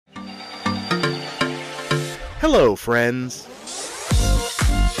Hello, friends.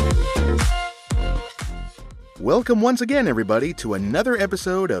 Welcome once again, everybody, to another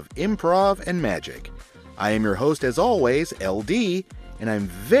episode of Improv and Magic. I am your host, as always, LD, and I'm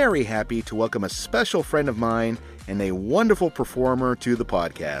very happy to welcome a special friend of mine and a wonderful performer to the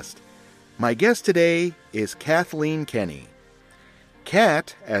podcast. My guest today is Kathleen Kenny.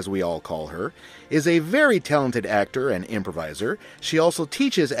 Kat, as we all call her, is a very talented actor and improviser. She also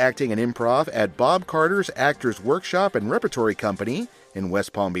teaches acting and improv at Bob Carter's Actors Workshop and Repertory Company in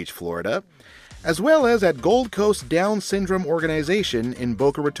West Palm Beach, Florida, as well as at Gold Coast Down Syndrome Organization in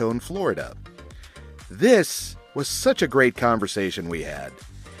Boca Raton, Florida. This was such a great conversation we had.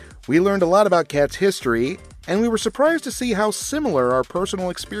 We learned a lot about Kat's history, and we were surprised to see how similar our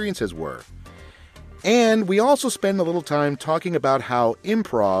personal experiences were. And we also spend a little time talking about how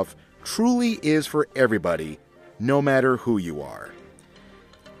improv truly is for everybody, no matter who you are.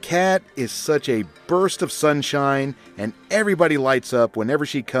 Kat is such a burst of sunshine, and everybody lights up whenever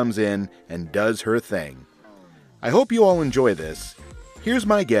she comes in and does her thing. I hope you all enjoy this. Here's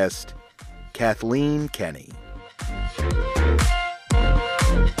my guest, Kathleen Kenny.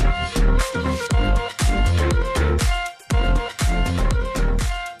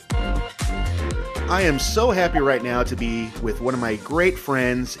 I am so happy right now to be with one of my great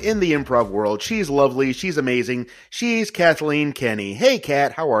friends in the improv world. She's lovely. She's amazing. She's Kathleen Kenny. Hey,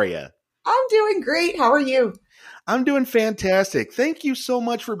 Kat, how are you? I'm doing great. How are you? I'm doing fantastic. Thank you so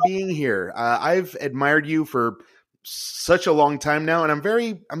much for being here. I've admired you for such a long time now, and I'm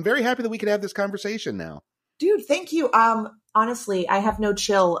very happy that we could have this conversation now. Dude, thank you. Honestly, I have no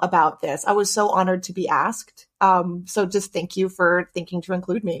chill about this. I was so honored to be asked. So just thank you for thinking to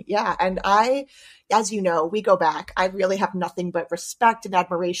include me. Yeah. And as you know, we go back. I really have nothing but respect and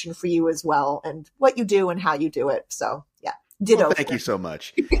admiration for you as well, and what you do and how you do it. So yeah. Ditto. Well, thank you so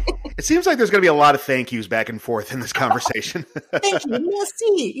much. It seems like there's going to be a lot of thank yous back and forth in this conversation. Thank you.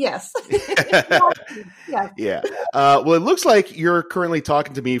 Yes. Yes. Yes. Yeah. Well, it looks like you're currently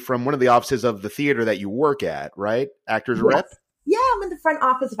talking to me from one of the offices of the theater that you work at, right? Actors Rep? Yeah, I'm in the front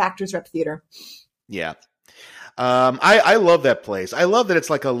office of Actors Rep Theater. Yeah. I love that place. I love that it's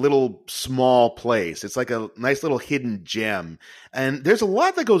like a little small place. It's like a nice little hidden gem. And there's a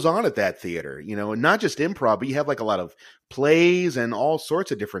lot that goes on at that theater, you know, not just improv, but you have like a lot of plays and all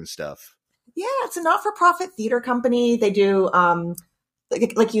sorts of different stuff. Yeah, it's a not-for-profit theater company. They do,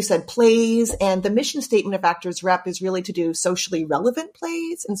 like you said, plays. And the mission statement of Actors Rep is really to do socially relevant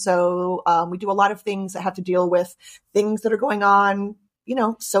plays. And so we do a lot of things that have to deal with things that are going on, you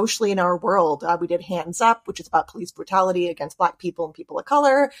know, socially in our world. We did Hands Up, which is about police brutality against Black people and people of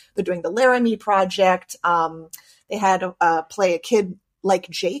color. They're doing the Laramie Project. They had a play, A Kid Like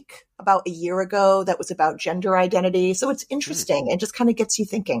Jake, about a year ago that was about gender identity. So it's interesting and just kind of gets you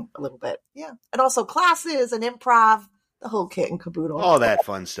thinking a little bit. Yeah. And also classes and improv, the whole kit and caboodle. All that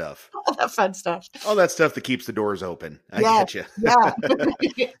fun stuff. All that fun stuff. All that stuff that keeps the doors open. I get you.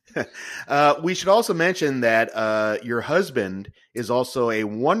 Yeah. We should also mention that your husband is also a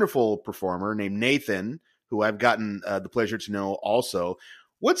wonderful performer named Nathan, who I've gotten the pleasure to know also.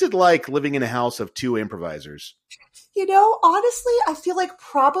 What's it like living in a house of two improvisers? You know, honestly, I feel like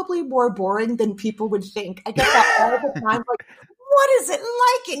probably more boring than people would think. I get that all the time. Like, what is it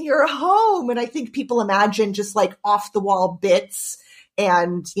like in your home? And I think people imagine just like off the wall bits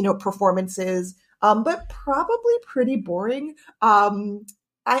and, you know, performances, but probably pretty boring. I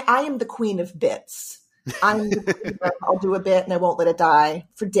am the queen of bits. I'll do a bit and I won't let it die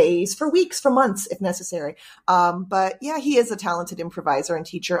for days, for weeks, for months, if necessary. But yeah, he is a talented improviser and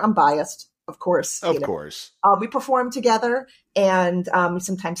teacher. I'm biased, of course. Of course. We perform together and we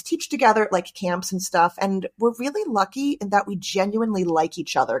sometimes teach together at like camps and stuff. And we're really lucky in that we genuinely like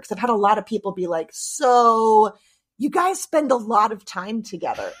each other. Because I've had a lot of people be like, so you guys spend a lot of time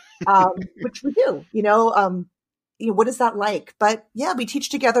together, which we do, you know, what is that like? But yeah, we teach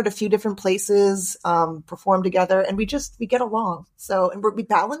together at a few different places, perform together, and we get along. So, and we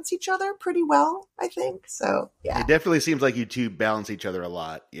balance each other pretty well, I think. So yeah. It definitely seems like you two balance each other a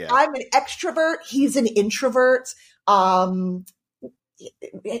lot. Yeah. I'm an extrovert. He's an introvert.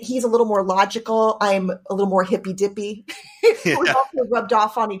 He's a little more logical. I'm a little more hippy dippy. Yeah. We're also rubbed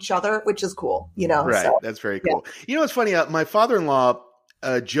off on each other, which is cool, you know? Right. So, that's very cool. Yeah. You know, what's funny. My father-in-law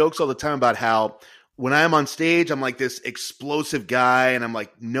jokes all the time about how when I'm on stage, I'm like this explosive guy and I'm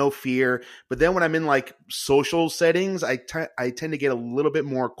like no fear. But then when I'm in like social settings, I tend to get a little bit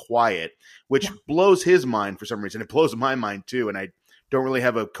more quiet, which blows his mind for some reason. It blows my mind too. And I don't really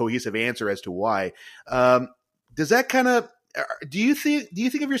have a cohesive answer as to why. Does that kind of, do you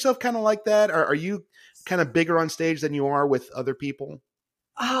think of yourself kind of like that? Or are you kind of bigger on stage than you are with other people?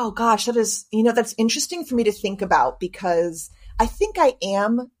 Oh gosh, that's interesting for me to think about because I think I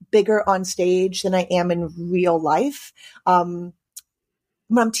am bigger on stage than I am in real life. When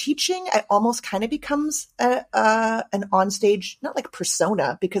I'm teaching, it almost kind of becomes an onstage, not like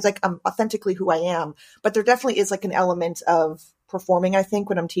persona, because like I'm authentically who I am, but there definitely is like an element of performing, I think,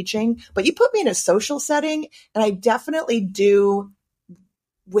 when I'm teaching. But you put me in a social setting, and I definitely do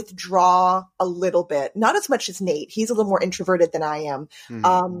withdraw a little bit, not as much as Nate. He's a little more introverted than I am.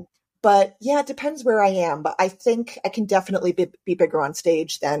 Mm-hmm. But yeah, it depends where I am. But I think I can definitely be bigger on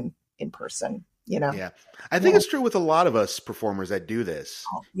stage than in person, you know? Yeah. I think Yeah. it's true with a lot of us performers that do this,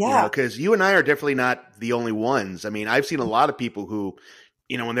 Yeah. because you and I are definitely not the only ones. I mean, I've seen a lot of people who,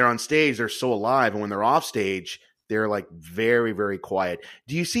 when they're on stage, they're so alive. And when they're off stage, they're like very, very quiet.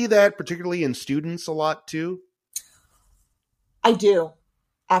 Do you see that particularly in students a lot too? I do.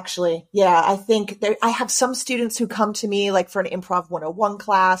 Actually, yeah, I think I have some students who come to me like for an improv 101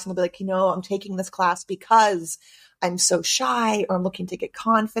 class and they'll be like, I'm taking this class because I'm so shy or I'm looking to get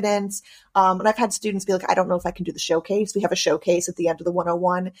confidence. And I've had students be like, I don't know if I can do the showcase. We have a showcase at the end of the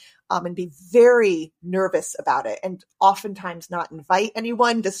 101, and be very nervous about it and oftentimes not invite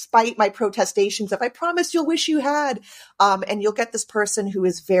anyone despite my protestations of, I promise you'll wish you had. And you'll get this person who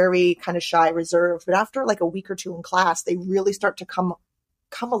is very kind of shy, reserved, but after like a week or two in class, they really start to come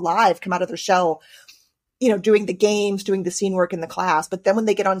alive, come out of their shell, doing the games, doing the scene work in the class. But then when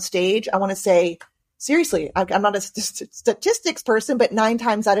they get on stage, I want to say, seriously, I'm not a statistics person, but 9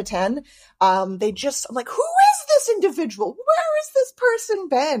 times out of 10, I'm like, who is this individual? Where has this person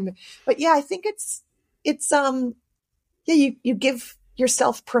been? But yeah, I think you give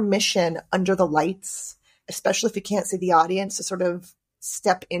yourself permission under the lights, especially if you can't see the audience, to sort of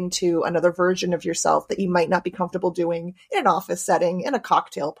step into another version of yourself that you might not be comfortable doing in an office setting, in a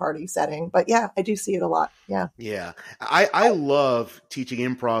cocktail party setting. But yeah, I do see it a lot. Yeah. Yeah. I love teaching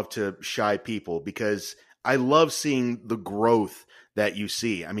improv to shy people because I love seeing the growth that you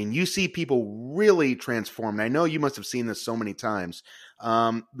see. I mean, you see people really transform. And I know you must have seen this so many times.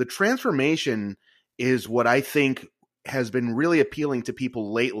 The transformation is what I think has been really appealing to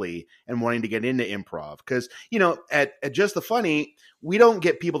people lately and wanting to get into improv. Because, at Just the Funny, we don't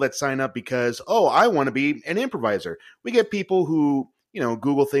get people that sign up because, I want to be an improviser. We get people who,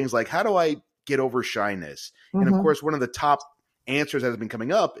 Google things like, how do I get over shyness? And of course, one of the top answers that has been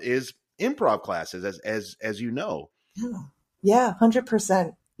coming up is improv classes, as you know. Yeah,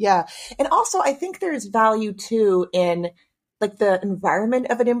 100%. Yeah. And also, I think there's value too in like the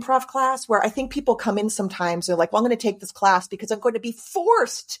environment of an improv class where I think people come in sometimes, they're like, well, I'm going to take this class because I'm going to be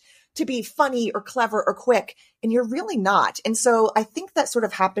forced to be funny or clever or quick. And you're really not. And so I think that sort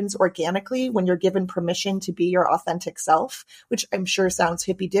of happens organically when you're given permission to be your authentic self, which I'm sure sounds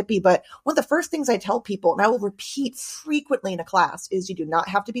hippy dippy. But one of the first things I tell people, and I will repeat frequently in a class, is you do not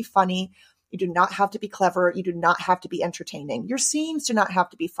have to be funny. You do not have to be clever. You do not have to be entertaining. Your scenes do not have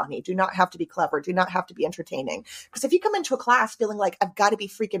to be funny, do not have to be clever, do not have to be entertaining. Because if you come into a class feeling like I've got to be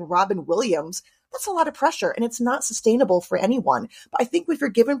freaking Robin Williams, that's a lot of pressure and it's not sustainable for anyone. But I think if you're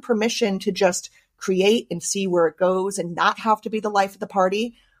given permission to just create and see where it goes and not have to be the life of the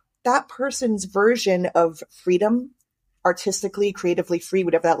party, that person's version of freedom, artistically, creatively free,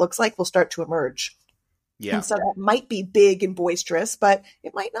 whatever that looks like, will start to emerge. Yeah. And so that might be big and boisterous, but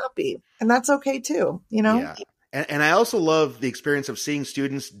it might not be. And that's okay too, Yeah. And I also love the experience of seeing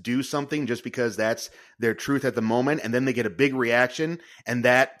students do something just because that's their truth at the moment. And then they get a big reaction and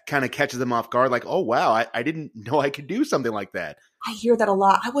that kind of catches them off guard. Like, oh, wow, I didn't know I could do something like that. I hear that a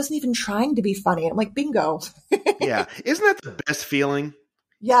lot. I wasn't even trying to be funny. I'm like, bingo. Yeah. Isn't that the best feeling?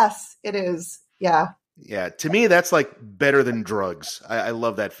 Yes, it is. Yeah. Yeah. To me, that's like better than drugs. I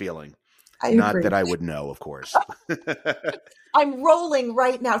love that feeling. Not that I would know, of course. I'm rolling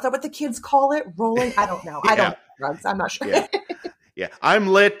right now. Is that what the kids call it? Rolling? I don't know. I don't do drugs. I'm not sure. Yeah. I'm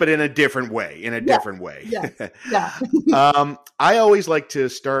lit, but in a different way. Yeah. I always like to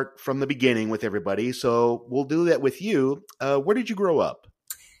start from the beginning with everybody. So we'll do that with you. Where did you grow up?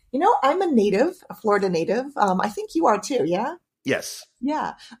 I'm a Florida native. I think you are too. Yeah. Yes.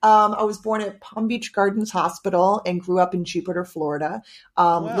 Yeah. I was born at Palm Beach Gardens Hospital and grew up in Jupiter, Florida.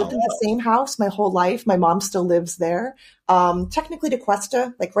 Lived in the same house my whole life. My mom still lives there. Technically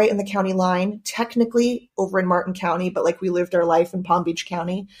DeQuesta, like right in the county line, technically over in Martin County, but like we lived our life in Palm Beach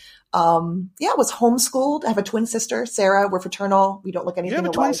County. Was homeschooled. I have a twin sister, Sarah. We're fraternal. We don't look anything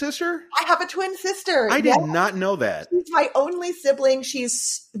alike. You have a twin sister? I have a twin sister. I did not know that. She's my only sibling.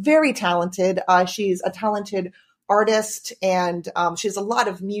 She's very talented. She's a talented artist and she has a lot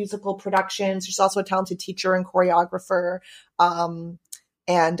of musical productions. She's also a talented teacher and choreographer. And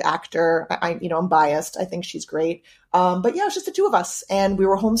and actor. I'm biased. I think she's great. But yeah, it was just the two of us, and we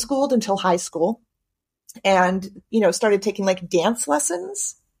were homeschooled until high school, and, started taking like dance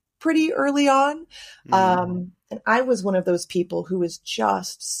lessons pretty early on. And I was one of those people who was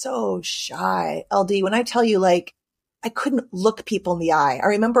just so shy. LD, when I tell you, like, I couldn't look people in the eye. I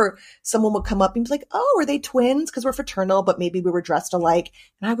remember someone would come up and be like, "Oh, are they twins?" Because we're fraternal, but maybe we were dressed alike.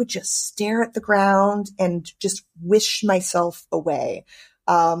 And I would just stare at the ground and just wish myself away.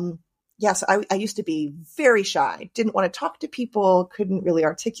 Yes, I used to be very shy, didn't want to talk to people, couldn't really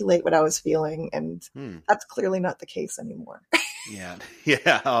articulate what I was feeling. And that's clearly not the case anymore.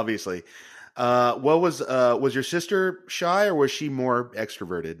 Yeah, obviously. Was your sister shy, or was she more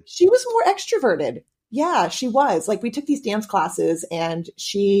extroverted? She was more extroverted. Yeah, she was. Like, we took these dance classes, and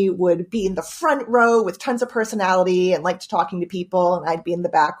she would be in the front row with tons of personality and liked talking to people. And I'd be in the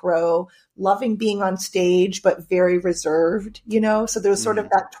back row, loving being on stage, but very reserved, So there was sort of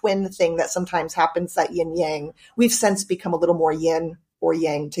that twin thing that sometimes happens, that yin yang. We've since become a little more yin or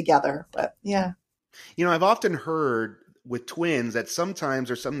yang together, but yeah. I've often heard with twins that sometimes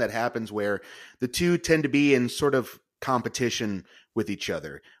there's something that happens where the two tend to be in sort of competition with each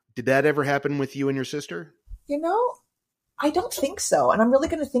other. Did that ever happen with you and your sister? I don't think so. And I'm really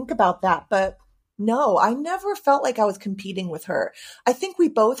going to think about that. But no, I never felt like I was competing with her. I think we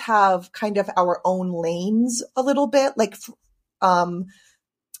both have kind of our own lanes a little bit. Like,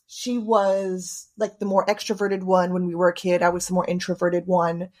 she was like the more extroverted one when we were a kid. I was the more introverted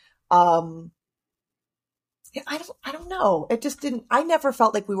one. I don't know. It just didn't, I never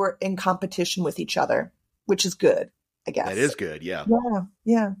felt like we were in competition with each other, which is good, I guess. That is good. Yeah.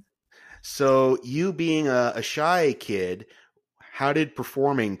 Yeah. So you being a shy kid, how did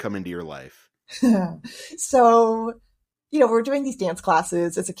performing come into your life? So, we were doing these dance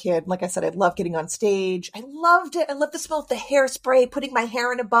classes as a kid. Like I said, I loved getting on stage. I loved it. I loved the smell of the hairspray, putting my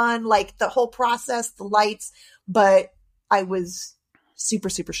hair in a bun, like the whole process, the lights. But I was super,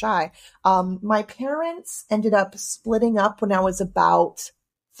 super shy. My parents ended up splitting up when I was about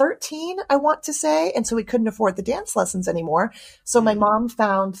 13, I want to say. And so we couldn't afford the dance lessons anymore. So my mom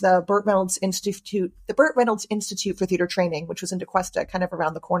found the Burt Reynolds Institute for Theater Training, which was in DeQuesta, kind of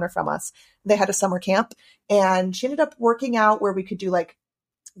around the corner from us. They had a summer camp, and she ended up working out where we could do like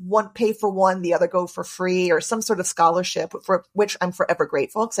one pay for one, the other go for free, or some sort of scholarship, for which I'm forever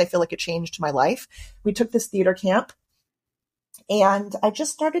grateful, because I feel like it changed my life. We took this theater camp, and I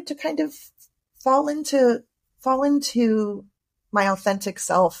just started to kind of fall into my authentic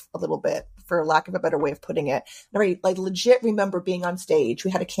self a little bit, for lack of a better way of putting it. And I legit remember being on stage.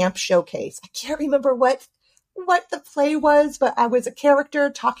 We had a camp showcase. I can't remember what the play was, but I was a character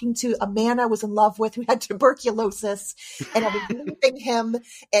talking to a man I was in love with who had tuberculosis, and I was leaving him,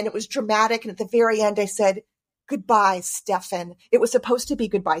 and it was dramatic. And at the very end, I said, "Goodbye, Stefan." It was supposed to be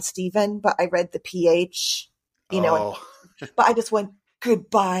 "Goodbye, Stephen," but I read the PH, but I just went,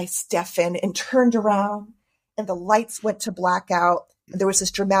 "Goodbye, Stefan," and turned around. And the lights went to blackout, and there was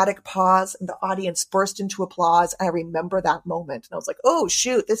this dramatic pause, and the audience burst into applause. And I remember that moment, and I was like, "Oh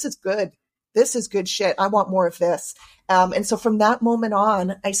shoot, this is good. This is good shit. I want more of this." And so from that moment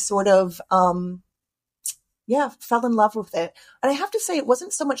on, I sort of, fell in love with it. And I have to say, it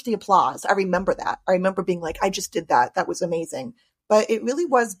wasn't so much the applause. I remember that. I remember being like, I just did that. That was amazing. But it really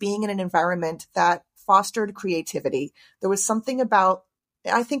was being in an environment that fostered creativity. There was something about,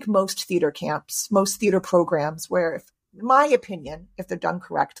 I think, most theater camps, most theater programs, where, in my opinion, if they're done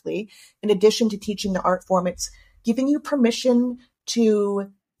correctly, in addition to teaching the art form, it's giving you permission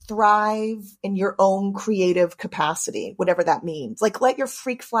to thrive in your own creative capacity, whatever that means. Like, let your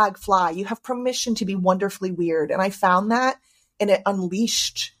freak flag fly. You have permission to be wonderfully weird. And I found that, and it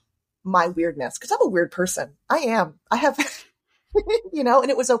unleashed my weirdness, because I'm a weird person. I have, and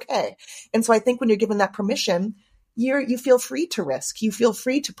it was okay. And so I think when you're given that permission, you feel free to risk. You feel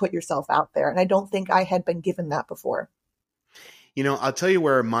free to put yourself out there. And I don't think I had been given that before. I'll tell you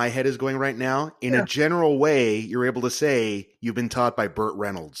where my head is going right now. In a general way, you're able to say you've been taught by Burt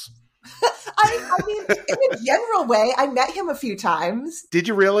Reynolds. I mean, in a general way, I met him a few times. Did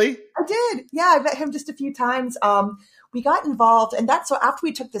you really? I did. Yeah, I met him just a few times. We got involved, and so after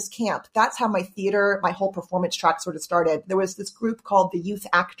we took this camp, that's how my whole performance track sort of started. There was this group called the Youth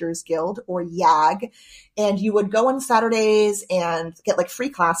Actors Guild, or YAG, and you would go on Saturdays and get like free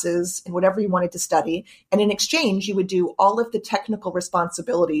classes in whatever you wanted to study. And in exchange, you would do all of the technical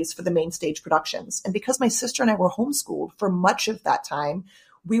responsibilities for the main stage productions. And because my sister and I were homeschooled for much of that time,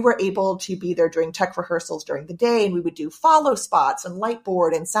 we were able to be there during tech rehearsals during the day, and we would do follow spots and light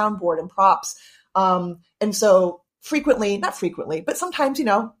board and soundboard and props. And so not frequently, but sometimes,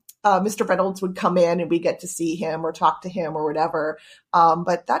 Mr. Reynolds would come in and we get to see him or talk to him or whatever.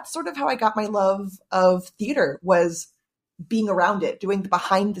 But that's sort of how I got my love of theater, was being around it, doing the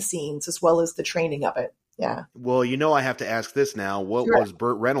behind the scenes as well as the training of it. Yeah. Well, I have to ask this now. What Sure. was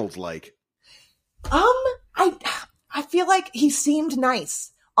Burt Reynolds like? I feel like he seemed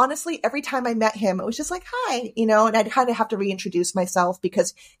nice. Honestly, every time I met him, it was just like, hi, and I'd kind of have to reintroduce myself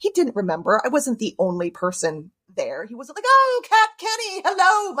because he didn't remember. I wasn't the only person there. He wasn't like, oh, Kat Kenny,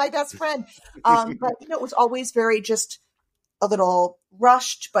 hello, my best friend. But, it was always very just a little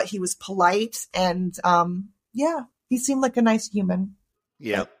rushed, but he was polite. And yeah, he seemed like a nice human.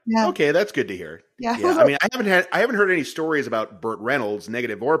 Yeah. Yeah. Okay, that's good to hear. Yeah. I mean, I haven't heard any stories about Burt Reynolds,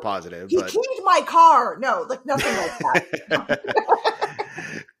 negative or positive. He keyed my car. No, like nothing like that.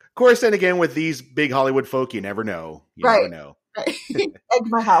 Of course, then again, with these big Hollywood folk, you never know. You never know. Right. Egg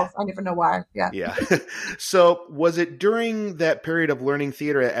my house. I never know why. Yeah. Yeah. So was it during that period of learning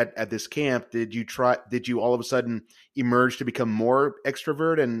theater at this camp, did you all of a sudden emerge to become more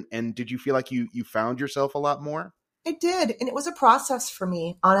extrovert, and did you feel like you found yourself a lot more? It did. And it was a process for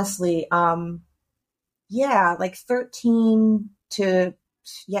me, honestly. Like 13 to,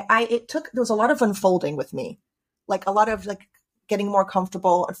 there was a lot of unfolding with me, like a lot of like getting more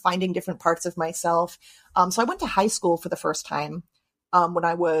comfortable and finding different parts of myself. So I went to high school for the first time when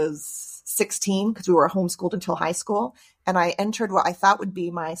I was 16, because we were homeschooled until high school. And I entered what I thought would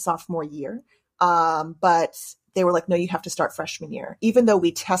be my sophomore year. But they were like, no, you have to start freshman year. Even though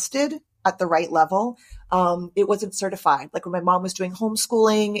we tested at the right level, it wasn't certified. Like when my mom was doing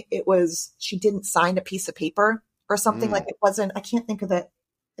homeschooling, she didn't sign a piece of paper or something. Like I can't think of it.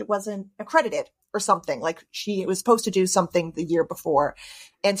 It wasn't accredited or something. Like it was supposed to do something the year before.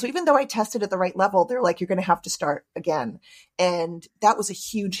 And so even though I tested at the right level, they're like, you're going to have to start again. And that was a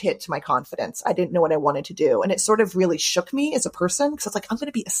huge hit to my confidence. I didn't know what I wanted to do. And it sort of really shook me as a person, because I was like, I'm going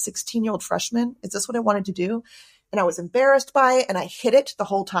to be a 16-year-old freshman. Is this what I wanted to do? And I was embarrassed by it. And I hid it the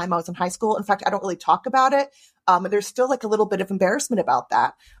whole time I was in high school. In fact, I don't really talk about it. And there's still like a little bit of embarrassment about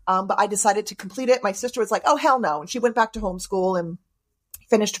that. But I decided to complete it. My sister was like, oh, hell no. And she went back to homeschool and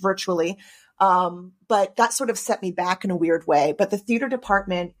finished virtually. But that sort of set me back in a weird way. But the theater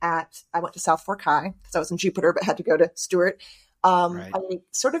department I went to South Fork High because I was in Jupiter, but had to go to Stewart. Right. I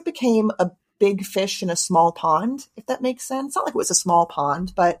sort of became a big fish in a small pond, if that makes sense. Not like it was a small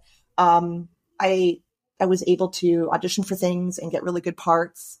pond, but I was able to audition for things and get really good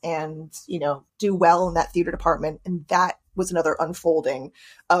parts and, do well in that theater department. And that was another unfolding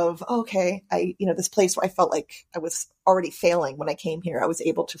of, okay, this place where I felt like I was already failing when I came here, I was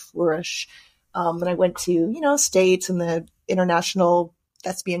able to flourish. And I went to, states and the international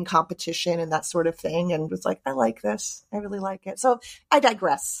thespian competition and that sort of thing. And was like, I like this. I really like it. So I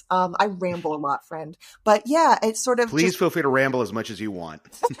digress. I ramble a lot, friend. But yeah, it's sort of. Please feel free to ramble as much as you want.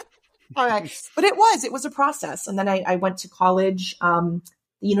 All right. But it was a process. And then I went to college, the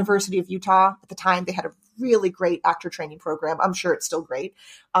University of Utah. At the time, they had a really great actor training program. I'm sure it's still great.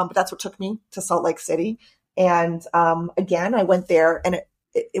 But that's what took me to Salt Lake City. And again, I went there and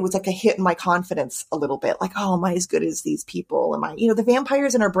it was like a hit in my confidence a little bit. Like, oh, am I as good as these people? Am I, the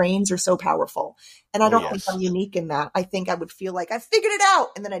vampires in our brains are so powerful. And I don't think I'm unique in that. I think I would feel like I figured it out.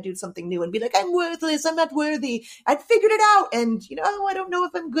 And then I do something new and be like, I'm worthless. I'm not worthy. I'd figured it out. And, I don't know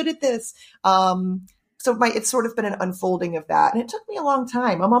if I'm good at this. So it's sort of been an unfolding of that. And it took me a long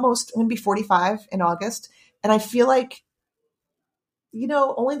time. I'm going to be 45 in August. And I feel like,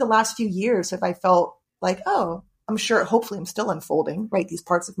 only the last few years have I felt like, oh, I'm sure, hopefully I'm still unfolding, right? These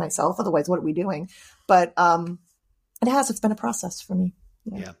parts of myself. Otherwise, what are we doing? But it's been a process for me.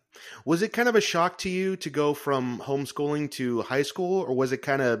 Yeah. Was it kind of a shock to you to go from homeschooling to high school, or was it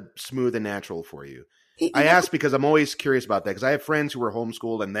kind of smooth and natural for you? I ask because I'm always curious about that, because I have friends who were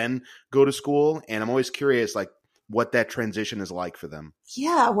homeschooled and then go to school, and I'm always curious, like, what that transition is like for them.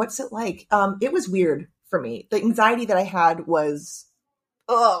 Yeah. What's it like? It was weird for me. The anxiety that I had was,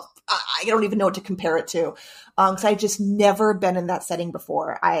 I don't even know what to compare it to. Cause I just never been in that setting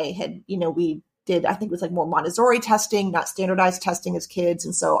before. I had, we did, I think it was like more Montessori testing, not standardized testing as kids.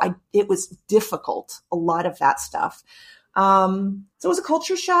 And so it was difficult, a lot of that stuff. So it was a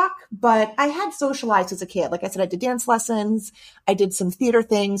culture shock, but I had socialized as a kid. Like I said, I did dance lessons. I did some theater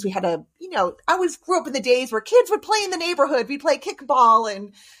things. We had grew up in the days where kids would play in the neighborhood. We'd play kickball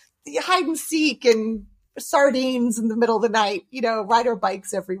and hide and seek and sardines in the middle of the night, ride our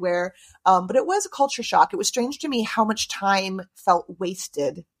bikes everywhere. But it was a culture shock. It was strange to me how much time felt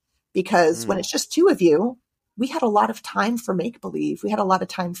wasted, because when it's just two of you, we had a lot of time for make-believe. We had a lot of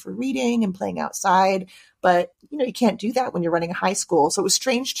time for reading and playing outside, but you can't do that when you're running a high school. So it was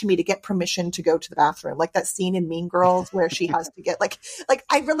strange to me to get permission to go to the bathroom, like that scene in Mean Girls where she has to get like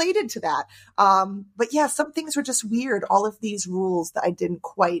I related to that. But yeah, some things were just weird. All of these rules that I didn't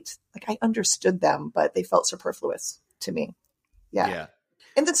quite, like, I understood them, but they felt superfluous to me. Yeah.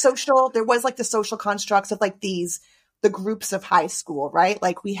 And there was like the social constructs of like the groups of high school, right?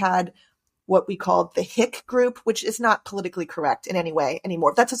 Like we had what we called the hick group, which is not politically correct in any way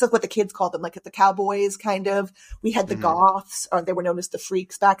anymore. That's just what the kids called them, like the cowboys kind of. We had the goths, or they were known as the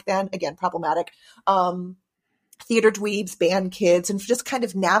freaks back then. Again, problematic. Theater dweebs, band kids, and just kind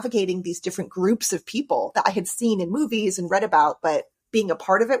of navigating these different groups of people that I had seen in movies and read about, but being a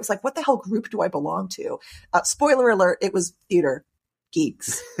part of it was like, what the hell group do I belong to? Spoiler alert, it was theater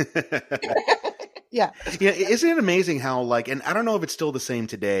geeks. Yeah. Isn't it amazing how, like, and I don't know if it's still the same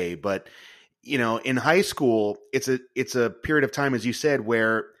today, but in high school, it's a period of time, as you said,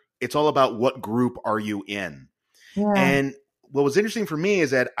 where it's all about what group are you in. Yeah. And what was interesting for me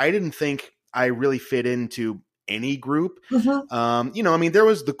is that I didn't think I really fit into any group. Mm-hmm. There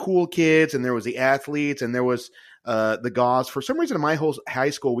was the cool kids and there was the athletes and there was the goths. For some reason in my whole high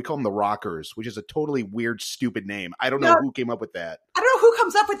school, we call them the rockers, which is a totally weird, stupid name. I don't know who came up with that. I don't know who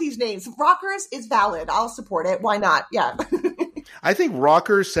comes up with these names. Rockers is valid. I'll support it. Why not? Yeah. I think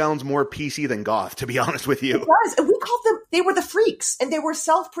rockers sounds more PC than goth, to be honest with you. It does. And we called them, they were the freaks, and they were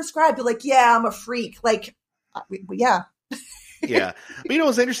self-prescribed. They're like, yeah, I'm a freak. Like, yeah. Yeah. But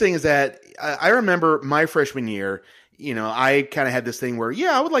what's interesting is that I remember my freshman year, I kind of had this thing where,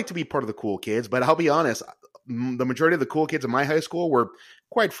 I would like to be part of the cool kids, but I'll be honest, the majority of the cool kids in my high school were,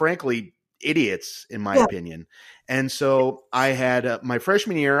 quite frankly, idiots, in my opinion. And so I had, my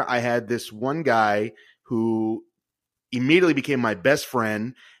freshman year, I had this one guy who immediately became my best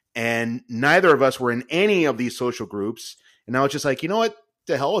friend, and neither of us were in any of these social groups. And I was just like, you know what?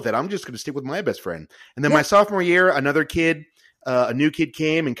 To hell with it. I'm just going to stick with my best friend. And then my sophomore year, another kid, a new kid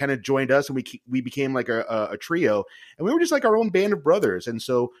came and kind of joined us, and we became like a trio, and we were just like our own band of brothers. And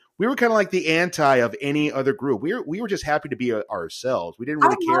so we were kind of like the anti of any other group. We were just happy to be ourselves. We didn't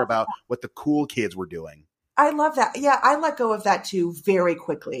really care about what the cool kids were doing. I love that. Yeah, I let go of that too very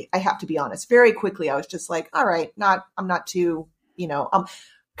quickly. I have to be honest. Very quickly, I was just like, all right, I'm not too,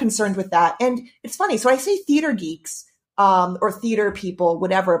 concerned with that. And it's funny. So I say theater geeks, or theater people,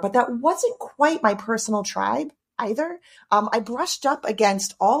 whatever, but that wasn't quite my personal tribe either. I brushed up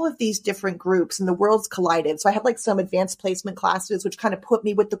against all of these different groups and the worlds collided. So I had like some advanced placement classes, which kind of put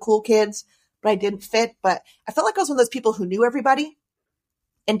me with the cool kids, but I didn't fit. But I felt like I was one of those people who knew everybody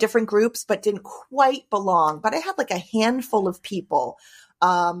in different groups, but didn't quite belong. But I had like a handful of people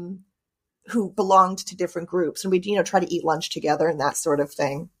who belonged to different groups, and we'd, try to eat lunch together and that sort of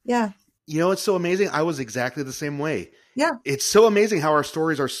thing. Yeah. It's so amazing. I was exactly the same way. Yeah. It's so amazing how our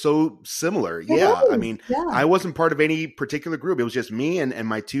stories are so similar. I wasn't part of any particular group. It was just me and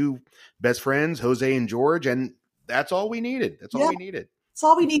my two best friends, Jose and George, and that's all we needed. That's all we needed. It's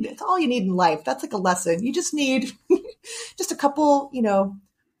all we need. It's all you need in life. That's like a lesson. You just need just a couple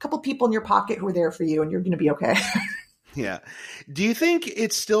people in your pocket who are there for you, and you're going to be okay. Yeah. Do you think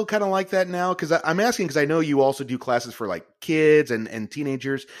it's still kind of like that now? Because I'm asking because I know you also do classes for like kids and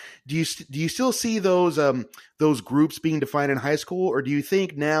teenagers. Do you still see those groups being defined in high school, or do you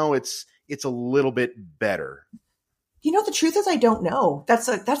think now it's a little bit better? The truth is I don't know.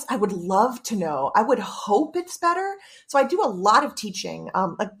 I would love to know. I would hope it's better. So I do a lot of teaching.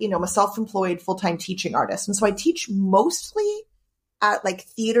 I'm a self-employed full-time teaching artist, and so I teach mostly at like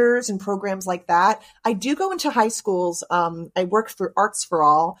theaters and programs like that. I do go into high schools. I work for Arts for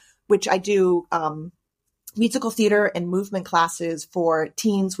All, which I do musical theater and movement classes for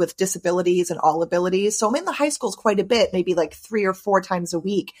teens with disabilities and all abilities. So I'm in the high schools quite a bit, maybe like 3 or 4 times a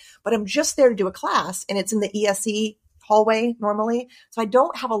week, but I'm just there to do a class, and it's in the ESE hallway normally. So I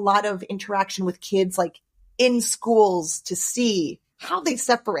don't have a lot of interaction with kids like in schools to see how they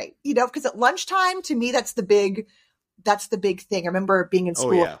separate, because at lunchtime, to me, that's the big thing. I remember being in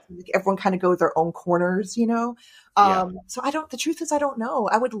school, everyone kind of go their own corners, So the truth is I don't know.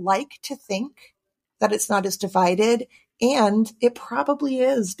 I would like to think that it's not as divided, and it probably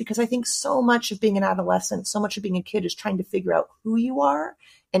is, because I think so much of being an adolescent, so much of being a kid is trying to figure out who you are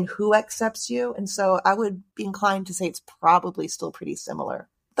and who accepts you. And so I would be inclined to say it's probably still pretty similar,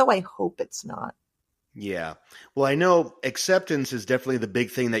 though I hope it's not. Yeah. Well, I know acceptance is definitely the big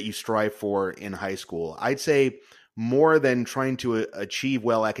thing that you strive for in high school. I'd say more than trying to achieve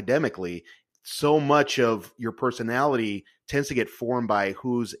well academically, so much of your personality tends to get formed by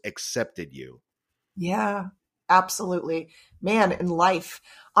who's accepted you. Yeah, Absolutely. Man, in life,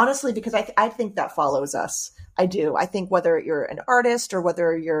 honestly, because I think that follows us. I do. I think whether you're an artist or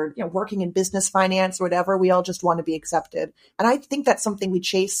whether you're, working in business finance or whatever, we all just want to be accepted. And I think that's something we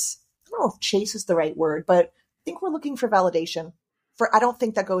chase. I don't know if chase is the right word, but I think we're looking for validation. I don't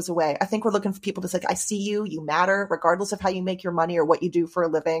think that goes away. I think we're looking for people to say, I see you, you matter, regardless of how you make your money or what you do for a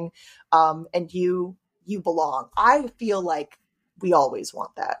living. And you belong. I feel like we always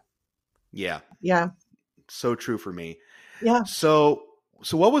want that. Yeah. Yeah. So true for me. Yeah. So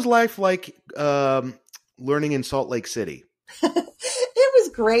what was life like learning in Salt Lake City? It was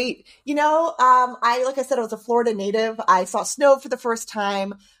great. Like I said, I was a Florida native. I saw snow for the first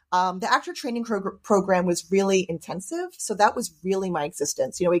time. The actor training program was really intensive. So that was really my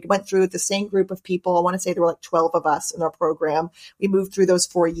existence. We went through the same group of people. I want to say there were like 12 of us in our program. We moved through those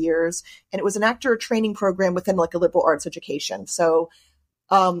 4 years, and it was an actor training program within like a liberal arts education. So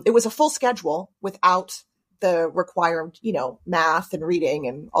it was a full schedule without the required, math and reading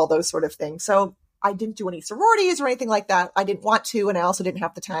and all those sort of things. So I didn't do any sororities or anything like that. I didn't want to, and I also didn't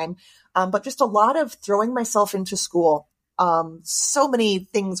have the time. But just a lot of throwing myself into school. So many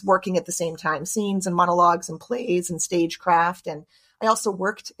things working at the same time, scenes and monologues and plays and stagecraft. And I also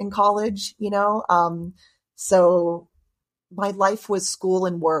worked in college, so my life was school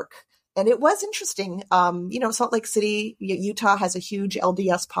and work. And it was interesting. Salt Lake City, Utah has a huge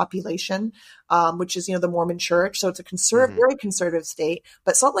LDS population, which is, the Mormon church. So it's a very conservative state.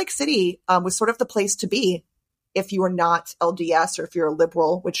 But Salt Lake City was sort of the place to be if you were not LDS or if you're a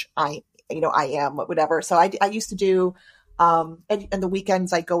liberal, which I am, whatever. So I used to do, and the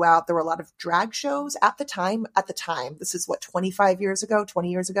weekends I go out, there were a lot of drag shows at the time, this is 20 years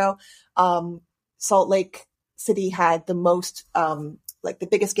ago, Salt Lake City had the most, the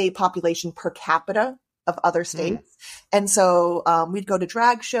biggest gay population per capita of other states. And so we'd go to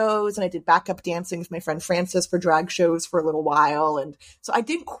drag shows, and I did backup dancing with my friend Frances for drag shows for a little while. And so I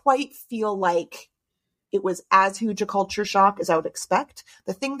didn't quite feel like it was as huge a culture shock as I would expect.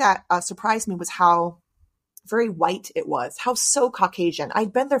 The thing that surprised me was how very white it was, how so Caucasian.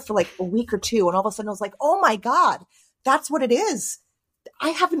 I'd been there for like a week or two, and all of a sudden I was like, oh my God, that's what it is. I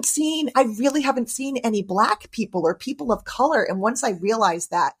really haven't seen any Black people or people of color. And once I realized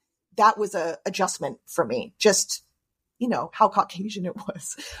that, that was a adjustment for me. Just, how Caucasian it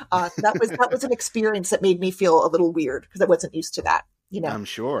was. That was an experience that made me feel a little weird because I wasn't used to that, I'm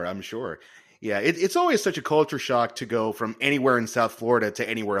sure. Yeah. It's always such a culture shock to go from anywhere in South Florida to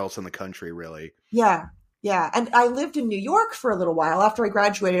anywhere else in the country, really. Yeah. Yeah. And I lived in New York for a little while. After I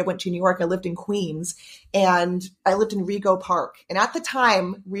graduated, I went to New York. I lived in Queens, and I lived in Rego Park. And at the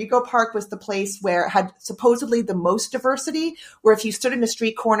time, Rego Park was the place where it had supposedly the most diversity, where if you stood in a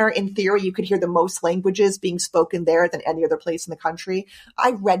street corner, in theory, you could hear the most languages being spoken there than any other place in the country.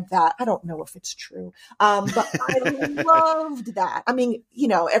 I read that. I don't know if it's true. But I loved that. I mean,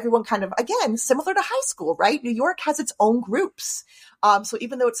 everyone kind of, again, similar to high school, right? New York has its own groups. So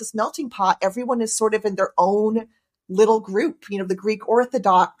even though it's this melting pot, everyone is sort of in their own little group, the Greek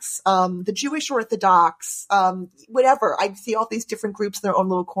Orthodox, the Jewish Orthodox, whatever. I see all these different groups in their own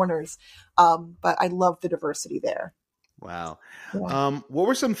little corners. But I love the diversity there. Wow. Yeah. What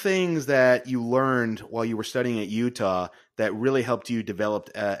were some things that you learned while you were studying at Utah that really helped you develop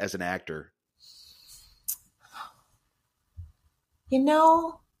as an actor?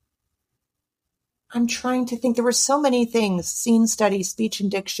 I'm trying to think. There were so many things, scene study, speech and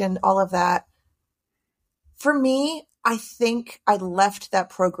diction, all of that. For me, I think I left that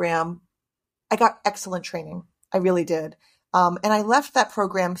program. I got excellent training. I really did. And I left that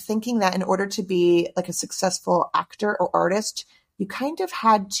program thinking that in order to be like a successful actor or artist, you kind of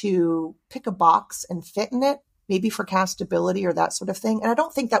had to pick a box and fit in it, maybe for castability or that sort of thing. And I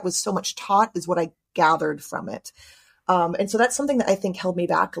don't think that was so much taught as what I gathered from it. And so that's something that I think held me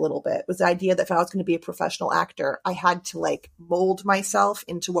back a little bit, was the idea that if I was going to be a professional actor, I had to mold myself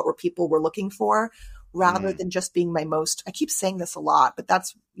into what people were looking for, rather than just being my most, I keep saying this a lot, but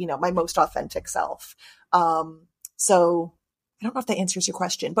that's, my most authentic self. So I don't know if that answers your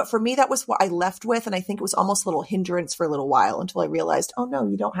question, but for me, that was what I left with. And I think it was almost a little hindrance for a little while until I realized, oh no,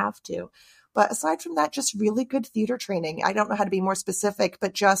 you don't have to. But aside from that, just really good theater training. I don't know how to be more specific,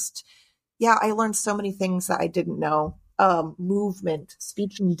 but just, yeah, I learned so many things that I didn't know. Movement,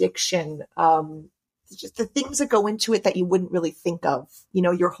 speech and diction, just the things that go into it that you wouldn't really think of,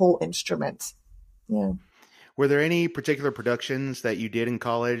 your whole instrument. Yeah. Were there any particular productions that you did in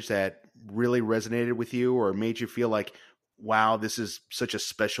college that really resonated with you or made you feel like, wow, this is such a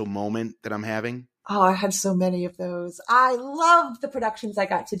special moment that I'm having? Oh, I had so many of those. I loved the productions I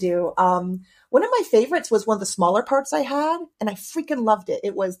got to do. One of my favorites was one of the smaller parts I had, and I freaking loved it.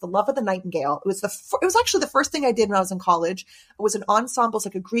 It was The Love of the Nightingale. It was actually the first thing I did when I was in college. It was an ensemble, it's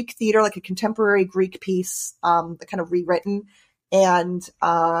like a Greek theater, like a contemporary Greek piece, that kind of rewritten. And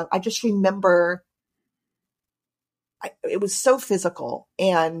I just remember it was so physical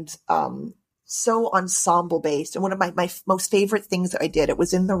and so ensemble based. And one of my most favorite things that I did, it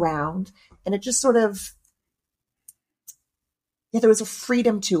was in the round, and it just sort of, there was a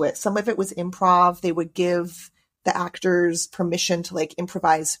freedom to it. Some of it was improv. They would give the actors permission to like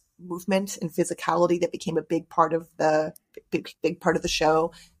improvise movement and physicality that became a big part of the big part of the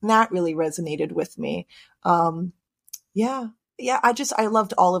show. And that really resonated with me. Yeah. I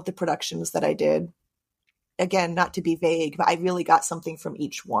loved all of the productions that I did. Again, not to be vague, but I really got something from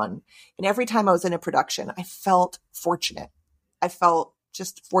each one. And every time I was in a production, I felt fortunate. I felt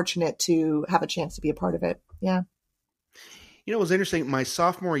just fortunate to have a chance to be a part of it. Yeah. You know, it was interesting. My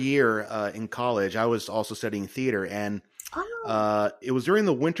sophomore year in college, I was also studying theater, and it was during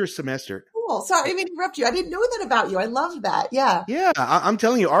the winter semester. Cool. Sorry, I didn't mean to interrupt you. I didn't know that about you. I love that. Yeah. Yeah, I'm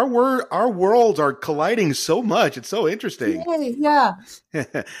telling you, our worlds are colliding so much. It's so interesting. Yay, yeah.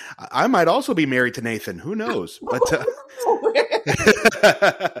 I might also be married to Nathan. Who knows? But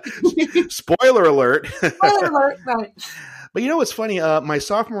spoiler alert. Spoiler alert. Right. But you know what's funny? My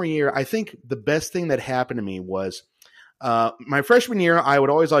sophomore year, I think the best thing that happened to me was my freshman year. I would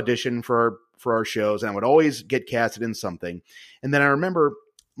always audition for our shows, and I would always get casted in something. And then I remember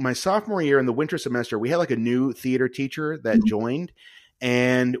my sophomore year in the winter semester, we had like a new theater teacher that joined,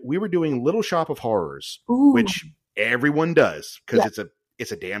 and we were doing Little Shop of Horrors, which everyone does because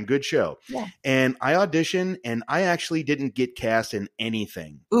it's a damn good show. Yeah. And I auditioned, and I actually didn't get cast in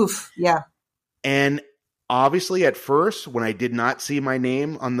anything. Oof. Yeah. And obviously at first, when I did not see my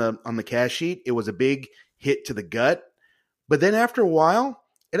name on the cast sheet, it was a big hit to the gut. But then after a while,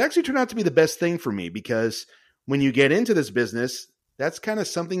 it actually turned out to be the best thing for me, because when you get into this business, that's kind of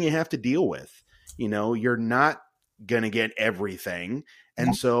something you have to deal with. You know, you're not going to get everything.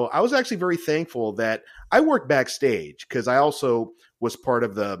 And so I was actually very thankful that I worked backstage, because I also was part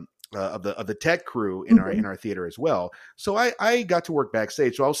of the tech crew in our theater as well. So I got to work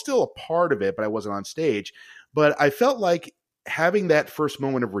backstage. So I was still a part of it, but I wasn't on stage. But I felt like having that first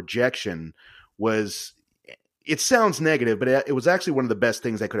moment of rejection was, it sounds negative, but it was actually one of the best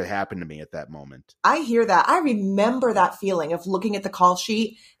things that could have happened to me at that moment. I hear that. I remember that feeling of looking at the call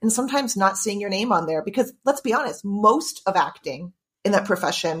sheet and sometimes not seeing your name on there, because let's be honest, most of acting in that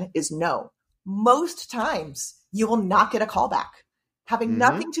profession is no. Most times you will not get a call back, having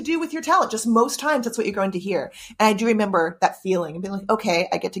nothing to do with your talent. Just most times that's what you're going to hear. And I do remember that feeling and being like, okay,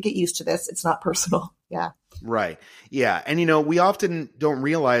 I get to get used to this. It's not personal. Yeah. Right. Yeah. And, you know, we often don't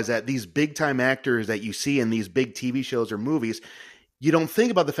realize that these big time actors that you see in these big TV shows or movies, you don't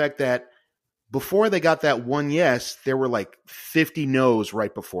think about the fact that before they got that one yes, there were like 50 no's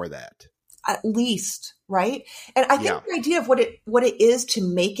right before that. At least, right? And I think the idea of what it is to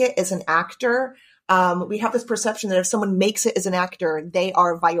make it as an actor, we have this perception that if someone makes it as an actor, they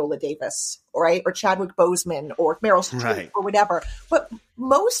are Viola Davis, right? Or Chadwick Boseman or Meryl Streep or whatever. But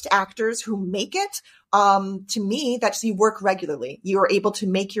most actors who make it, to me, that's you work regularly. You are able to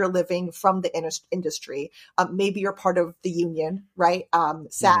make your living from the industry. Maybe you're part of the union, right?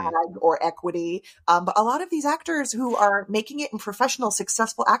 SAG or Equity. But a lot of these actors who are making it in professional,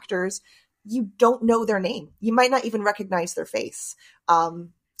 successful actors, you don't know their name. You might not even recognize their face.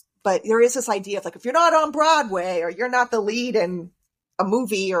 But there is this idea of like, if you're not on Broadway or you're not the lead in a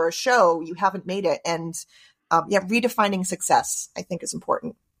movie or a show, you haven't made it. And redefining success, I think, is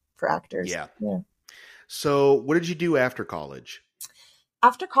important for actors. Yeah. So what did you do after college?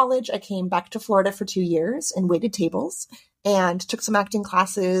 After college, I came back to Florida for 2 years and waited tables and took some acting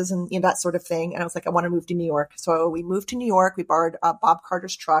classes and that sort of thing. And I was like, I want to move to New York. So we moved to New York. We borrowed Bob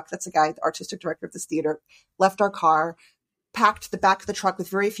Carter's truck. That's the guy, the artistic director of this theater, left our car, packed the back of the truck with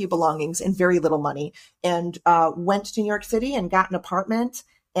very few belongings and very little money, and went to New York City and got an apartment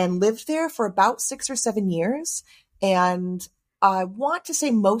and lived there for about 6 or 7 years. And I want to say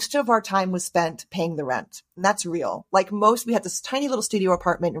most of our time was spent paying the rent. And that's real. Like we had this tiny little studio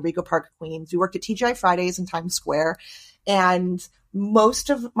apartment in Rego Park, Queens. We worked at TGI Fridays in Times Square. And most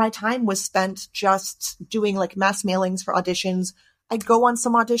of my time was spent just doing like mass mailings for auditions. I'd go on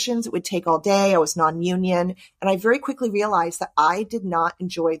some auditions. It would take all day. I was non-union. And I very quickly realized that I did not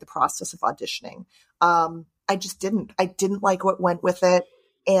enjoy the process of auditioning. I just didn't. I didn't like what went with it.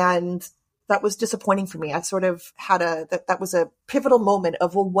 And that was disappointing for me. I sort of had that was a pivotal moment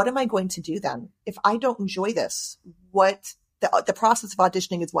of, well, what am I going to do then? If I don't enjoy this, what the process of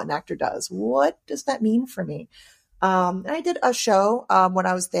auditioning is what an actor does. What does that mean for me? And I did a show when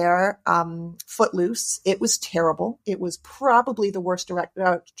I was there, Footloose. It was terrible. It was probably the worst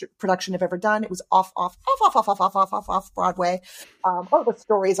production I've ever done. It was off Broadway. All the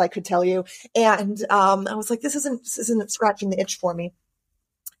stories I could tell you. And I was like, this isn't scratching the itch for me.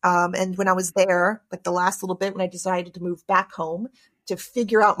 And when I was there, like the last little bit, when I decided to move back home to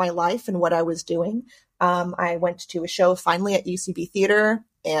figure out my life and what I was doing, I went to a show finally at UCB Theater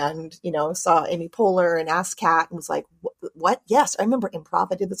and, saw Amy Poehler and ASCAT and was like, what? Yes, I remember improv.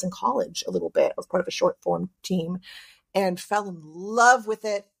 I did this in college a little bit. I was part of a short form team and fell in love with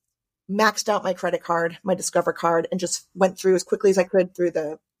it, maxed out my credit card, my Discover card, and just went through as quickly as I could through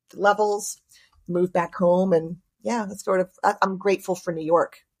the levels, moved back home. And yeah, that's I'm grateful for New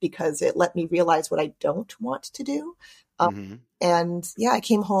York because it let me realize what I don't want to do. And yeah, I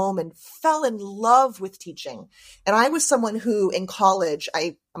came home and fell in love with teaching. And I was someone who in college,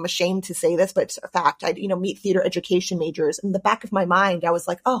 I'm ashamed to say this, but it's a fact. I'd, meet theater education majors. In the back of my mind, I was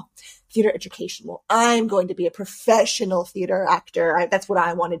like, oh, theater education. Well, I'm going to be a professional theater actor. That's what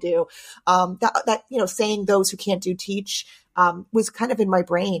I want to do. Saying those who can't do teach, was kind of in my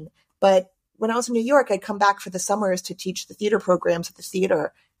brain. But when I was in New York, I'd come back for the summers to teach the theater programs at the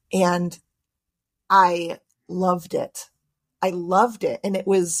theater. And I loved it. And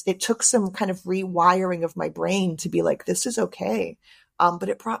it took some kind of rewiring of my brain to be like, this is okay. But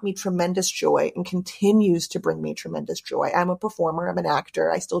it brought me tremendous joy and continues to bring me tremendous joy. I'm a performer. I'm an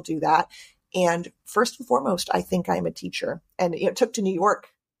actor. I still do that. And first and foremost, I think I'm a teacher. And it took to New York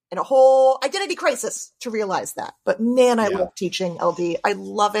and a whole identity crisis to realize that. But man, I love teaching, LD. I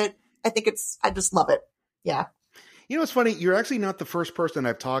love it. I just love it. Yeah. It's funny. You're actually not the first person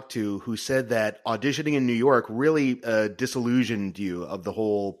I've talked to who said that auditioning in New York really disillusioned you of the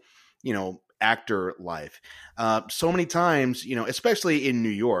whole, actor life. So many times, especially in New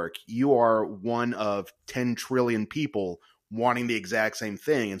York, you are one of 10 trillion people wanting the exact same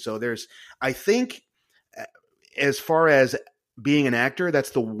thing. And so I think as far as being an actor,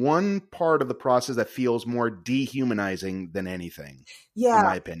 that's the one part of the process that feels more dehumanizing than anything. Yeah, in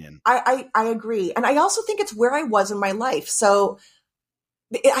my opinion. I agree. And I also think it's where I was in my life. So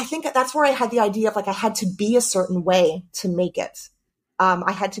I think that's where I had the idea of like, I had to be a certain way to make it.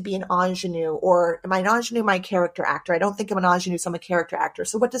 I had to be an ingenue, or am I an ingenue? My character actor. I don't think I'm an ingenue, so I'm a character actor.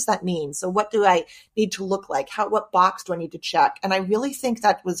 So what does that mean? So what do I need to look like? What box do I need to check? And I really think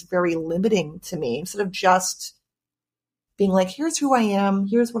that was very limiting to me, instead of just being like, here's who I am,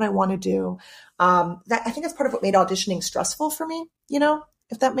 here's what I want to do. I think that's part of what made auditioning stressful for me,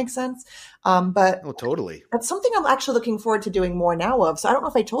 if that makes sense. But totally. That's something I'm actually looking forward to doing more now of. So I don't know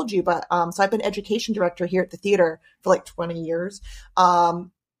if I told you, but so I've been education director here at the theater for like 20 years,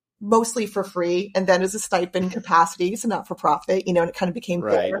 mostly for free, and then as a stipend capacity, so not for profit, and it kind of became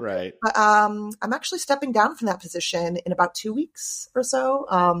fair. Right. But I'm actually stepping down from that position in about 2 weeks or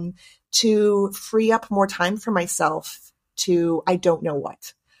so, to free up more time for myself. I don't know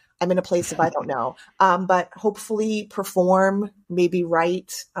what. I'm in a place of I don't know. But hopefully perform, maybe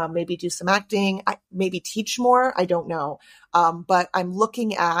write, maybe do some acting, maybe teach more. I don't know. But I'm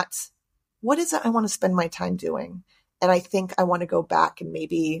looking at what is it I want to spend my time doing. And I think I want to go back and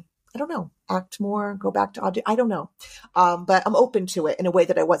maybe, I don't know, act more, go back to audio. I don't know. But I'm open to it in a way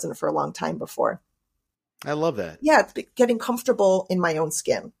that I wasn't for a long time before. I love that. Yeah. It's getting comfortable in my own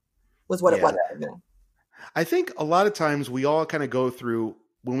skin was what it was. I think a lot of times we all kind of go through,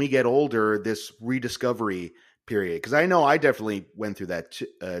 when we get older, this rediscovery period. Because I know I definitely went through that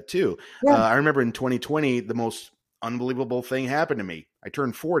too. Yeah. I remember in 2020, the most unbelievable thing happened to me. I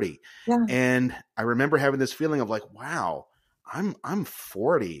turned 40. Yeah. And I remember having this feeling of like, wow, I'm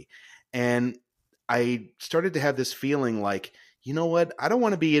 40. And I started to have this feeling like, you know what? I don't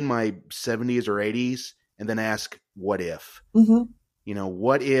want to be in my 70s or 80s and then ask, what if? Mm-hmm.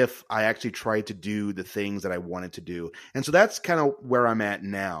 What if I actually tried to do the things that I wanted to do? And so that's kind of where I'm at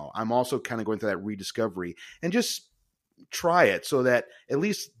now. I'm also kind of going through that rediscovery and just try it so that at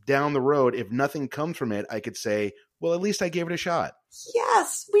least down the road, if nothing comes from it, I could say, well, at least I gave it a shot.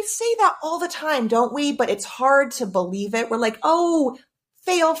 Yes, we say that all the time, don't we? But it's hard to believe it. We're like, oh,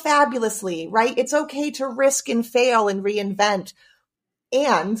 fail fabulously, right? It's okay to risk and fail and reinvent.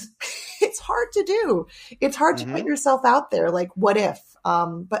 And it's hard to do. It's hard to put yourself out there. Like, what if?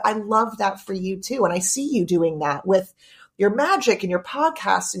 But I love that for you too. And I see you doing that with your magic and your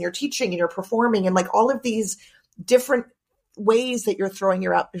podcasts and your teaching and your performing and like all of these different ways that you're throwing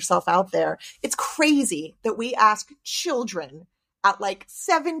yourself out there. It's crazy that we ask children at like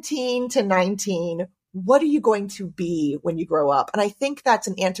 17 to 19, what are you going to be when you grow up? And I think that's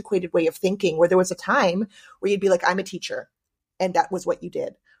an antiquated way of thinking, where there was a time where you'd be like, I'm a teacher. and that was what you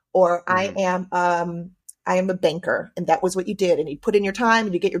did. Or I am a banker, and that was what you did. And you put in your time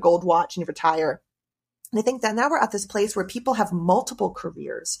and you get your gold watch and you retire. And I think that now we're at this place where people have multiple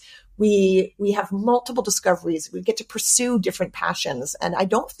careers. We have multiple discoveries. We get to pursue different passions. And I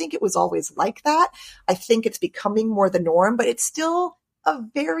don't think it was always like that. I think it's becoming more the norm, but it's still a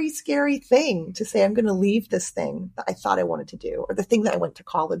very scary thing to say, I'm going to leave this thing that I thought I wanted to do, or the thing that I went to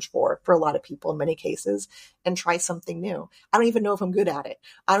college for a lot of people in many cases, and try something new. I don't even know if I'm good at it.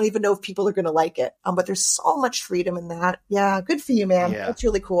 I don't even know if people are going to like it. But there's so much freedom in that. Yeah. Good for you, man. Yeah. That's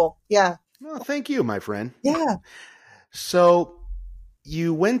really cool. Yeah. Well, thank you, my friend. Yeah. So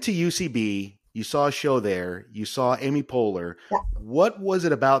you went to UCB, you saw a show there, you saw Amy Poehler. Yeah. What was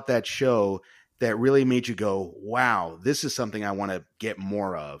it about that show that really made you go, wow, this is something I want to get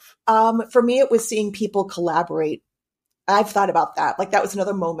more of? For me, it was seeing people collaborate. I've thought about that. Like, that was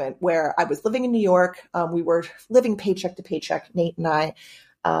another moment where I was living in New York. We were living paycheck to paycheck, Nate and I.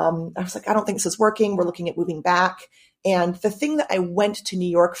 I was like, I don't think this is working. We're looking at moving back. And the thing that I went to New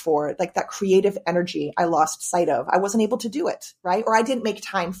York for, like that creative energy, I lost sight of. I wasn't able to do it, right? Or I didn't make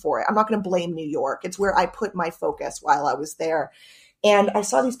time for it. I'm not going to blame New York. It's where I put my focus while I was there. And I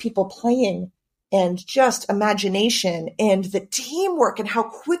saw these people playing, and just imagination and the teamwork and how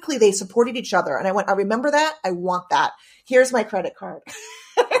quickly they supported each other. And I went, I remember that. I want that. Here's my credit card.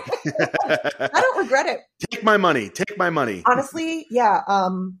 I don't regret it. Take my money. Take my money. Honestly, yeah.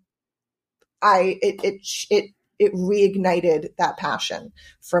 It reignited that passion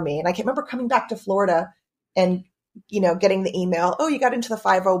for me. And I can remember coming back to Florida and, getting the email, oh, you got into the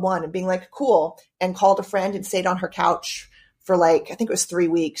 501, and being like, cool. And called a friend and stayed on her couch for I think it was 3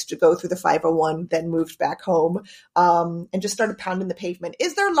 weeks to go through the 501, then moved back home, and just started pounding the pavement.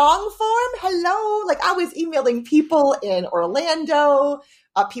 Is there long form? Hello. I was emailing people in Orlando,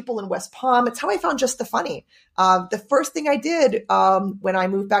 people in West Palm. It's how I found Just the Funny. The first thing I did when I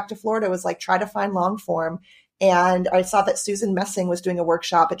moved back to Florida was try to find long form. And I saw that Susan Messing was doing a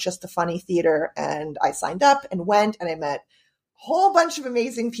workshop at Just the Funny Theater. And I signed up and went, and I met whole bunch of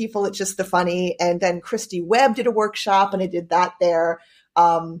amazing people at Just the Funny. And then Christy Webb did a workshop, and I did that there.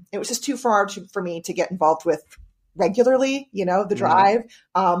 It was just too far for me to get involved with regularly, the drive.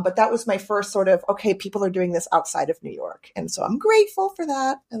 But that was my first sort of, okay, people are doing this outside of New York. And so I'm grateful for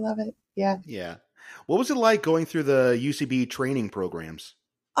that. I love it. Yeah. Yeah. What was it like going through the UCB training programs?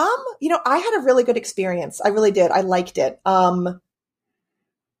 I had a really good experience. I really did. I liked it. There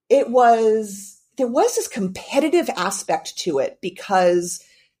was this competitive aspect to it because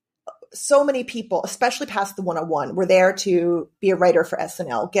so many people, especially past the 101, were there to be a writer for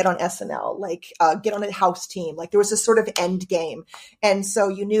SNL, get on SNL, get on a house team. There was this sort of end game. And so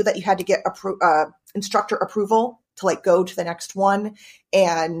you knew that you had to get instructor approval to go to the next one.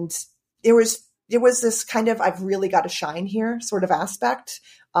 And there was this kind of, I've really got to shine here sort of aspect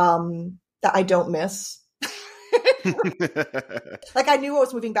that I don't miss. I knew I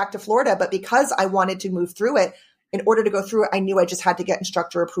was moving back to Florida, but because I wanted to move through it, in order to go through it, I knew I just had to get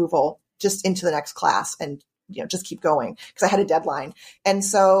instructor approval just into the next class and, just keep going because I had a deadline. And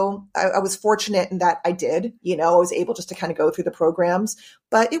so I was fortunate in that I did, I was able just to kind of go through the programs,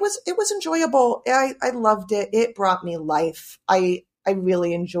 but it was enjoyable. I loved it. It brought me life. I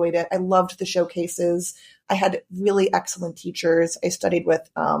really enjoyed it. I loved the showcases. I had really excellent teachers. I studied with,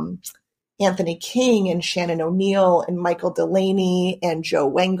 Anthony King and Shannon O'Neill and Michael Delaney and Joe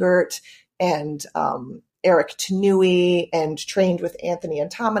Wengert and Eric Tanui, and trained with Anthony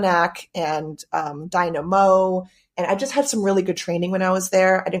Antominac and Dinah Moe. And I just had some really good training when I was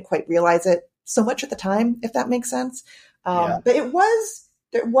there. I didn't quite realize it so much at the time, if that makes sense. But there was,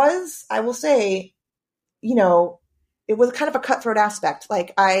 I will say, it was kind of a cutthroat aspect.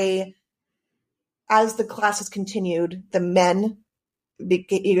 As the classes continued, the men,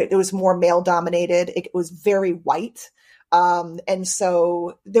 it was more male dominated. It was very white. And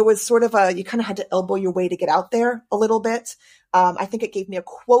so there was sort of you kind of had to elbow your way to get out there a little bit. I think it gave me a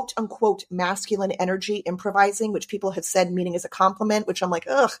quote unquote masculine energy improvising, which people have said meaning is a compliment, which I'm like,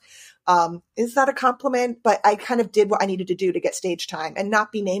 ugh, is that a compliment? But I kind of did what I needed to do to get stage time and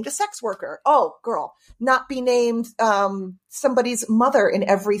not be named a sex worker. Oh, girl, not be named somebody's mother in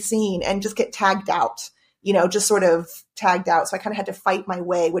every scene and just get tagged out, just sort of tagged out. So I kind of had to fight my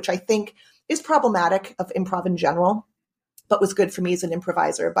way, which I think is problematic of improv in general, but was good for me as an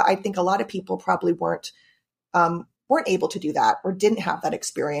improviser. But I think a lot of people probably weren't able to do that or didn't have that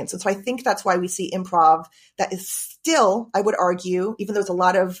experience. And so I think that's why we see improv that is still, I would argue, even though there's a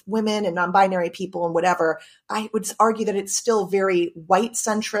lot of women and non-binary people and whatever, I would argue that it's still very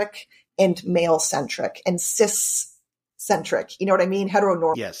white-centric and male-centric and centric. You know what I mean?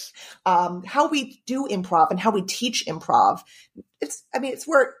 Heteronormative. Yes. How we do improv and how we teach improv. It's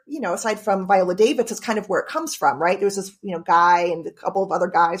where, aside from Viola Davis, it's kind of where it comes from, right? There's this, guy and a couple of other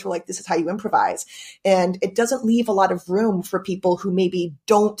guys were like, this is how you improvise. And it doesn't leave a lot of room for people who maybe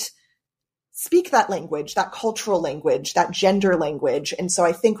don't speak that language, that cultural language, that gender language. And so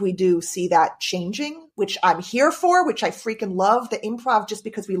I think we do see that changing, which I'm here for, which I freaking love. The improv, just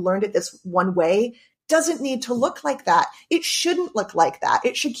because we learned it this one way, doesn't need to look like that. It shouldn't look like that.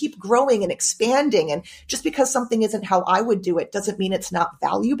 It should keep growing and expanding. And just because something isn't how I would do it doesn't mean it's not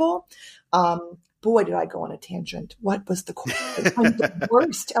valuable. Boy, did I go on a tangent. What was the question? I'm the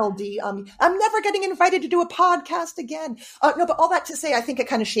worst, LD. I'm never getting invited to do a podcast again. No, but all that to say, I think it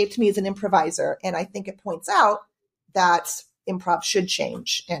kind of shaped me as an improviser. And I think it points out that improv should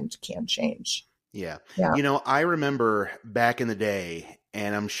change and can change. Yeah. I remember back in the day,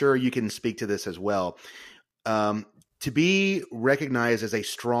 and I'm sure you can speak to this as well, to be recognized as a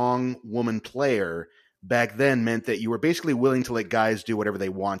strong woman player back then meant that you were basically willing to let guys do whatever they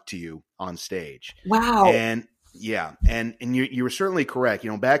want to you on stage. Wow. And yeah. And you were certainly correct.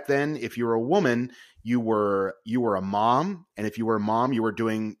 Back then, if you were a woman, you were a mom. And if you were a mom, you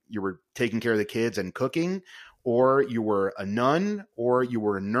were taking care of the kids and cooking, or you were a nun, or you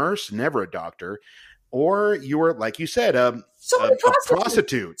were a nurse, never a doctor, or you were, like you said, a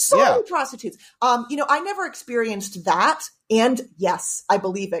prostitute. Many prostitutes. I never experienced that. And yes, I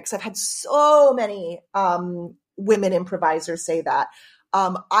believe it, because I've had so many women improvisers say that.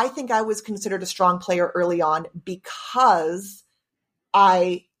 I think I was considered a strong player early on because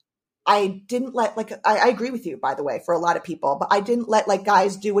I didn't let, I agree with you, by the way, for a lot of people, but I didn't let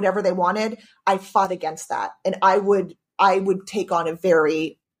guys do whatever they wanted. I fought against that. And I would take on a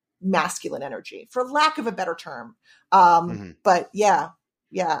very masculine energy, for lack of a better term. But yeah,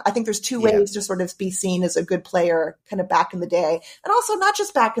 I think there's two ways to sort of be seen as a good player, kind of back in the day. And also not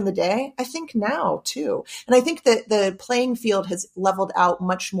just back in the day, I think now too. And I think that the playing field has leveled out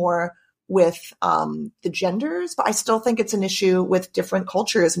much more with the genders, but I still think it's an issue with different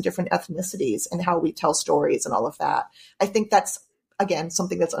cultures and different ethnicities and how we tell stories and all of that. I think that's, again,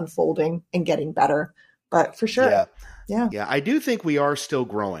 something that's unfolding and getting better, but for sure. Yeah. I do think we are still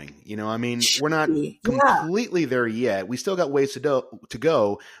growing. We're not completely there yet. We still got ways to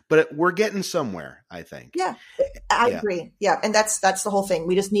go, but we're getting somewhere, I think. Yeah, I agree. Yeah. And that's the whole thing.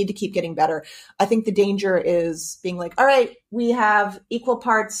 We just need to keep getting better. I think the danger is being like, all right, we have equal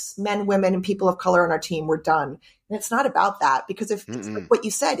parts, men, women, and people of color on our team. We're done. And it's not about that, because if like what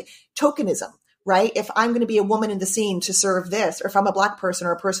you said, tokenism. Right? If I'm going to be a woman in the scene to serve this, or if I'm a Black person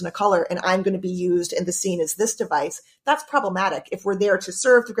or a person of color and I'm going to be used in the scene as this device, that's problematic if we're there to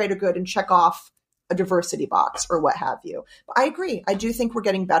serve the greater good and check off a diversity box or what have you. But I agree. I do think we're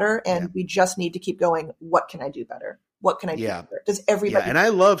getting better, and we just need to keep going. What can I do better? What can I do better? Does everybody? And I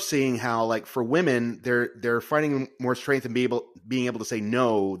love seeing how, for women, they're finding more strength in being able to say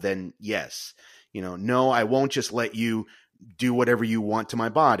no than yes. No, I won't just let you do whatever you want to my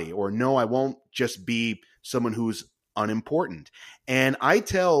body, or no, I won't just be someone who's unimportant. And I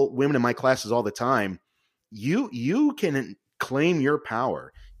tell women in my classes all the time, you can claim your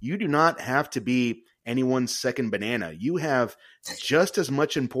power. You do not have to be anyone's second banana. You have just as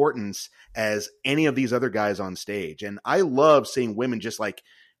much importance as any of these other guys on stage. And I love seeing women just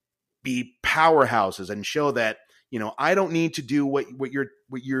be powerhouses and show that, I don't need to do what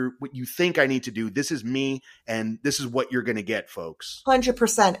you think I need to do. This is me, and this is what you're going to get, folks.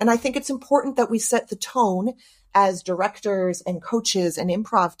 100%. And I think it's important that we set the tone as directors and coaches and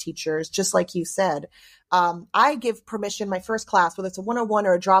improv teachers, just like you said. I give permission, my first class, whether it's a 101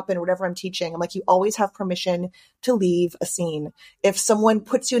 or a drop-in or whatever I'm teaching, I'm like, you always have permission to leave a scene. If someone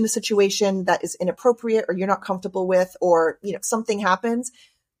puts you in a situation that is inappropriate or you're not comfortable with, or, something happens,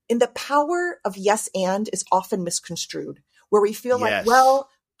 and the power of yes and is often misconstrued, where we feel like,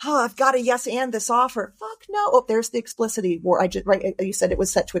 I've got to yes and this offer. Fuck no. Oh, there's the explicitity where you said it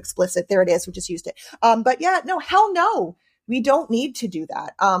was set to explicit. There it is. We just used it. But yeah, no, hell no. We don't need to do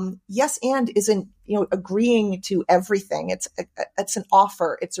that. Yes and isn't, agreeing to everything. It's an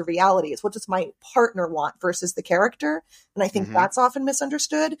offer. It's a reality. It's what does my partner want versus the character. And I think that's often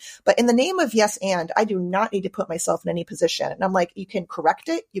misunderstood. But in the name of yes and, I do not need to put myself in any position. And I'm like, you can correct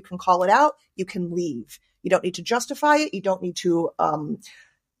it. You can call it out. You can leave. You don't need to justify it. You don't need to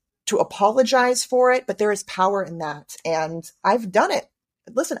apologize for it. But there is power in that. And I've done it.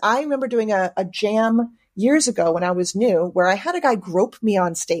 Listen, I remember doing a jam years ago when I was new, where I had a guy grope me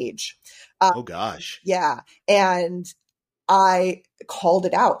on stage. Oh gosh. Yeah. And I called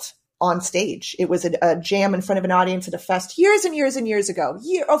it out. on stage. It was a jam in front of an audience at a fest years and years and years ago,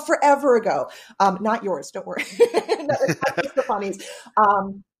 forever ago. Not yours, don't worry. No, it's not just the funnies.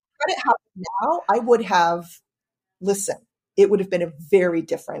 Had it happened now, I would have listened. It would have been a very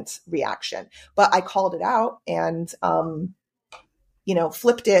different reaction. But I called it out and,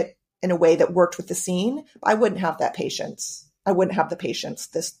 flipped it in a way that worked with the scene. I wouldn't have that patience. I wouldn't have the patience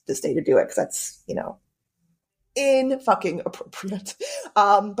this day to do it because that's, in fucking appropriate.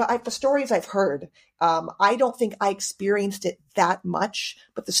 But the stories I've heard, I don't think I experienced it that much,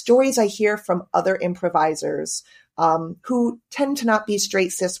 but the stories I hear from other improvisers, who tend to not be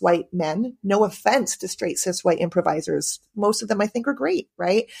straight cis white men, no offense to straight cis white improvisers. Most of them I think are great,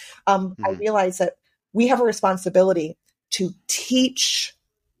 right? I realize that we have a responsibility to teach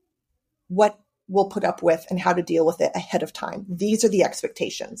what we'll put up with and how to deal with it ahead of time. These are the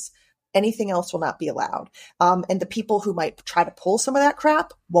expectations. Anything else will not be allowed. And the people who might try to pull some of that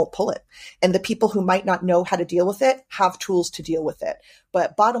crap won't pull it. And the people who might not know how to deal with it have tools to deal with it.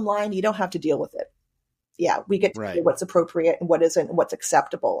 But bottom line, you don't have to deal with it. Yeah, we get to say what's appropriate and what isn't, and what's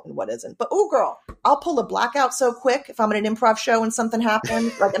acceptable and what isn't. But girl, I'll pull a blackout so quick if I'm at an improv show and something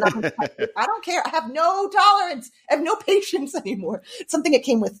happens. I don't care. I have no tolerance. I have no patience anymore. It's something that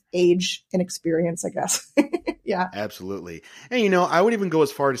came with age and experience, I guess. Yeah, absolutely. And I would even go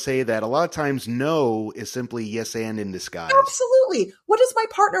as far to say that a lot of times no is simply yes and in disguise. Absolutely. What does my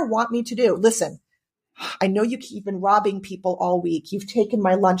partner want me to do? Listen. I know you've been robbing people all week. You've taken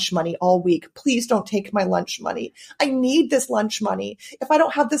my lunch money all week. Please don't take my lunch money. I need this lunch money. If I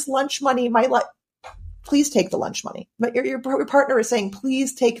don't have this lunch money, please take the lunch money. But your partner is saying,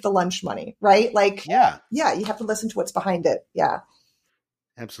 please take the lunch money, right? Yeah, you have to listen to what's behind it. Yeah.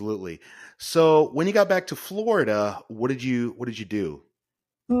 Absolutely. So when you got back to Florida, what did you do?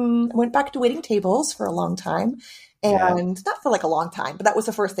 I went back to waiting tables for a long time. And not for a long time, but that was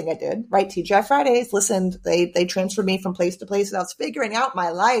the first thing I did, right? TGI Fridays, listened, they transferred me from place to place and I was figuring out my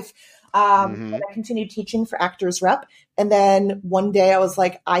life. And I continued teaching for Actors Rep. And then one day I was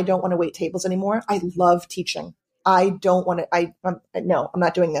like, I don't want to wait tables anymore. I love teaching. I don't want to, no, I'm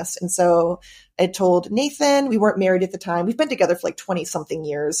not doing this. And so I told Nathan, we weren't married at the time. We've been together for 20 something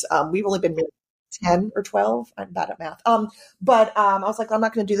years. We've only been married 10 or 12. I'm bad at math. But I was like, I'm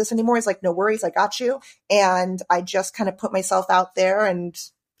not going to do this anymore. He's like, no worries. I got you. And I just kind of put myself out there and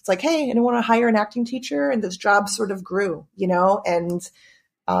it's like, hey, I don't want to hire an acting teacher. And this job sort of grew, and,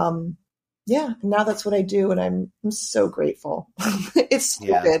 now that's what I do. And I'm so grateful. It's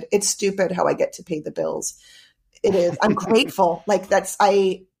stupid. Yeah. It's stupid how I get to pay the bills. It is. I'm grateful.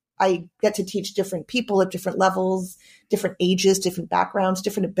 I get to teach different people at different levels, different ages, different backgrounds,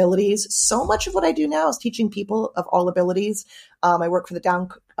 different abilities. So much of what I do now is teaching people of all abilities. I work for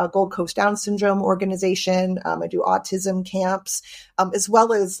the Gold Coast Down Syndrome organization. I do autism camps, as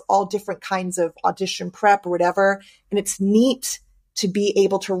well as all different kinds of audition prep or whatever. And it's neat to be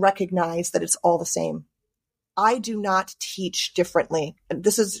able to recognize that it's all the same. I do not teach differently. And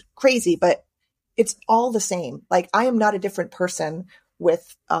this is crazy, but it's all the same. I am not a different person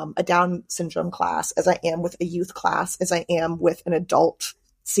with a Down syndrome class as I am with a youth class, as I am with an adult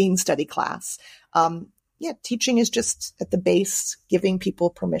scene study class. Teaching is just at the base, giving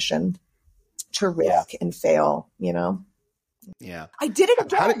people permission to risk and fail, Yeah. I did it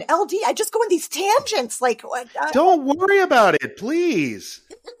again, LD. I just go in these tangents. Don't worry about it, please.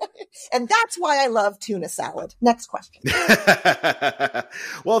 And that's why I love tuna salad. Next question.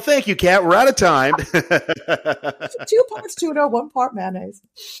 Well, thank you, Kat. We're out of time. 2 parts tuna, 1 part mayonnaise.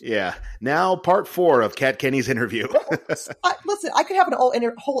 Yeah. Now part 4 of Kat Kenny's interview. Listen, I could have a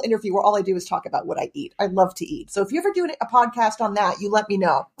whole interview where all I do is talk about what I eat. I love to eat. So if you ever do a podcast on that, you let me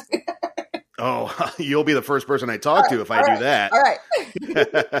know. Oh, you'll be the first person I talk to if I do that. All right.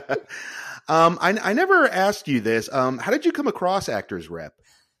 I never asked you this. How did you come across Actors Rep?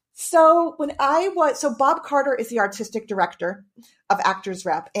 So Bob Carter is the artistic director of Actors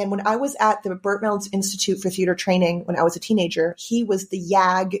Rep. And when I was at the Burt Reynolds Institute for Theater Training, when I was a teenager, he was the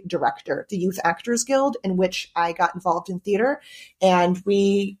YAG director, the Youth Actors Guild, in which I got involved in theater. And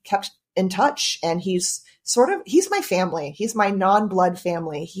we kept in touch, and he's my family. He's my non-blood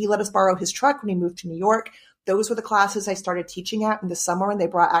family. He let us borrow his truck when he moved to New York. Those were the classes I started teaching at in the summer, and they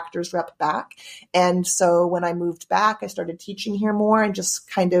brought Actors Rep back. And so when I moved back, I started teaching here more and just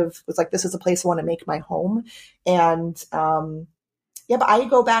kind of was like, this is a place I want to make my home. And, but I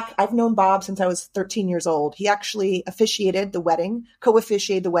go back. I've known Bob since I was 13 years old. He actually co-officiated the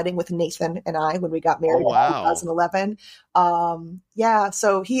wedding with Nathan and I when we got married in 2011.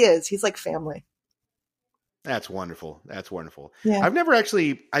 So he's like family. That's wonderful. That's wonderful. Yeah.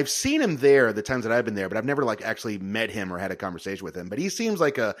 I've seen him there the times that I've been there, but I've never like actually met him or had a conversation with him. But he seems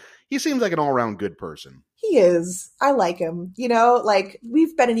like an all around good person. He is. I like him. You know, like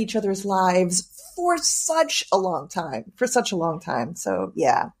we've been in each other's lives for such a long time. So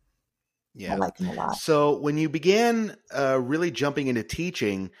yeah. Yeah. I like him a lot. So when you began really jumping into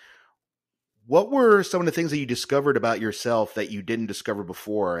teaching, what were some of the things that you discovered about yourself that you didn't discover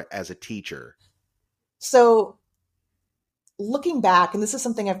before as a teacher? So looking back, and this is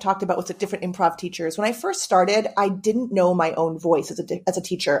something I've talked about with different improv teachers, when I first started, I didn't know my own voice as a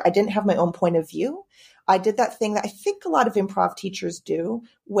teacher. I didn't have my own point of view. I did that thing that I think a lot of improv teachers do,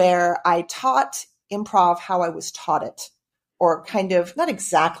 where I taught improv how I was taught it. Or kind of, not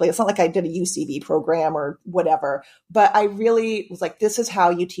exactly, it's not like I did a UCB program or whatever, but I really was like, this is how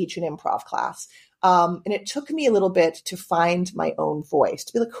you teach an improv class. And it took me a little bit to find my own voice,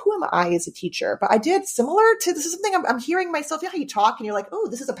 to be like, who am I as a teacher? But I did similar to, this is something I'm hearing myself, you know how you talk and you're like, oh,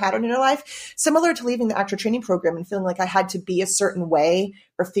 this is a pattern in your life. Similar to leaving the actor training program and feeling like I had to be a certain way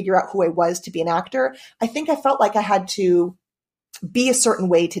or figure out who I was to be an actor. I think I felt like I had to be a certain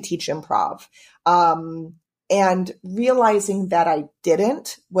way to teach improv. And realizing that I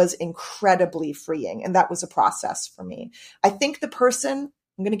didn't was incredibly freeing. And that was a process for me. I think the person,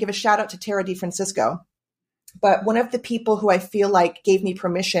 I'm going to give a shout out to Tara DeFrancisco, but one of the people who I feel like gave me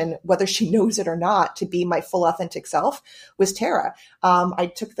permission, whether she knows it or not, to be my full authentic self was Tara. I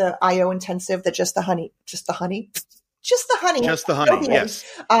took the IO intensive that Just the Honey, Just the Honey, yes.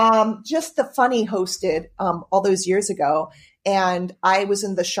 Just the Funny hosted all those years ago. And I was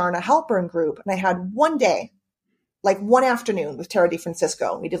in the Sharna Halpern group and I had one day, like one afternoon with Tara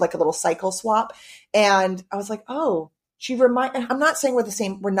DeFrancisco. We did like a little cycle swap. And I was like, oh, I'm not saying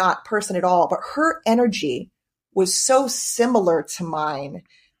we're not person at all, but her energy was so similar to mine.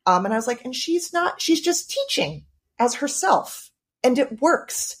 And I was like, and she's just teaching as herself and it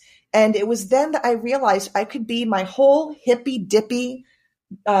works. And it was then that I realized I could be my whole hippy dippy,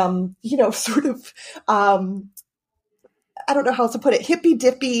 sort of, I don't know how to put it, hippy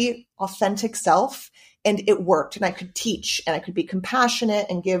dippy, authentic self. And it worked and I could teach and I could be compassionate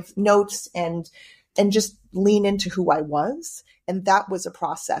and give notes and just lean into who I was. And that was a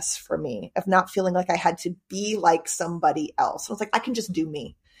process for me of not feeling like I had to be like somebody else. I was like, I can just do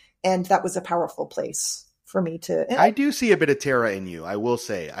me. And that was a powerful place for me to. I do see a bit of Tara in you. I will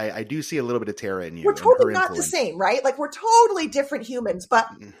say, I do see a little bit of Tara in you. We're totally not the same, right? Like we're totally different humans, but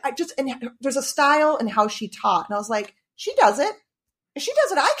and there's a style in how she taught. And I was like, she does it. If she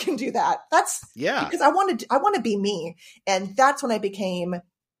does it, I can do that. Because I want to be me. And that's when I became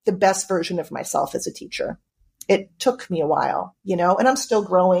the best version of myself as a teacher. It took me a while, and I'm still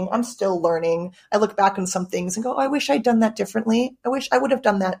growing. I'm still learning. I look back on some things and go, oh, I wish I'd done that differently. I wish I would have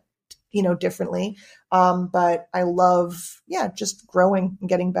done that, differently. But I love, just growing and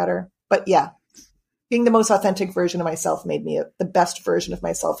getting better. But being the most authentic version of myself made me the best version of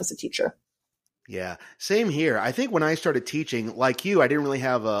myself as a teacher. Yeah, same here. I think when I started teaching, like you, I didn't really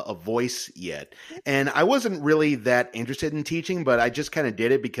have a voice yet. And I wasn't really that interested in teaching, but I just kind of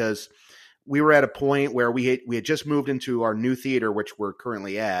did it because we were at a point where we had just moved into our new theater, which we're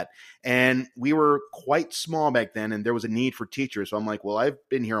currently at. And we were quite small back then, and there was a need for teachers. So I'm like, well, I've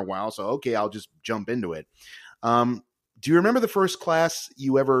been here a while, so okay, I'll just jump into it. Do you remember the first class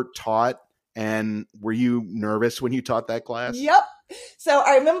you ever taught? And were you nervous when you taught that class? Yep. So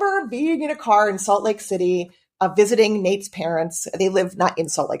I remember being in a car in Salt Lake City, visiting Nate's parents. They live not in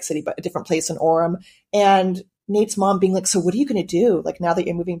Salt Lake City, but a different place in Orem. And Nate's mom being like, so what are you going to do? Like now that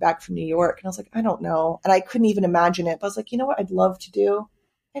you're moving back from New York? And I was like, I don't know. And I couldn't even imagine it. But I was like, you know what I'd love to do?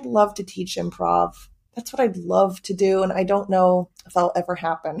 I'd love to teach improv. That's what I'd love to do. And I don't know if that'll ever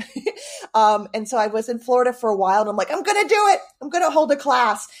happen. And so I was in Florida for a while and I'm like, I'm going to do it. I'm going to hold a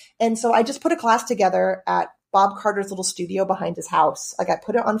class. And so I just put a class together at Bob Carter's little studio behind his house. Like I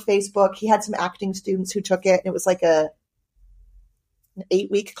put it on Facebook. He had some acting students who took it. And it was like an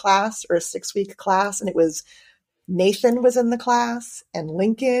 8-week class or a 6-week class. And it was Nathan was in the class and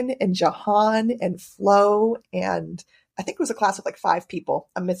Lincoln and Jahan and Flo. And I think it was a class of like 5 people.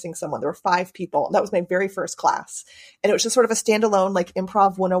 I'm missing someone. There were 5 people. And that was my very first class. And it was just sort of a standalone, like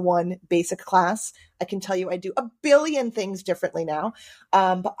improv 101 basic class. I can tell you I do a billion things differently now.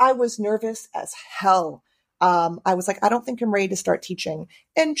 But I was nervous as hell. I was like, I don't think I'm ready to start teaching.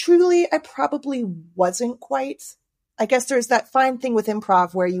 And truly, I probably wasn't quite. I guess there's that fine thing with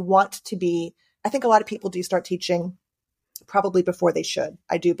improv where you want to be, I think a lot of people do start teaching probably before they should.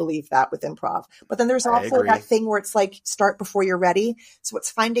 I do believe that with improv. But then there's I also agree. that thing where it's like start before you're ready. So it's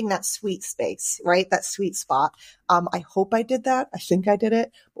finding that sweet space, right? That sweet spot. I hope I did that. I think I did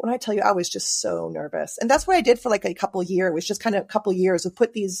it. But when I tell you, I was just so nervous. And that's what I did for like a couple years. It was just kind of a couple years of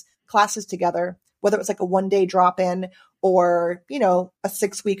put these classes together, whether it was like a 1-day drop-in or, you know, a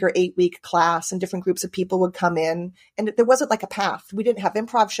 6-week or 8-week class, and different groups of people would come in. And there wasn't like a path. We didn't have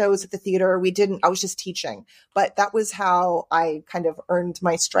improv shows at the theater. I was just teaching. But that was how I kind of earned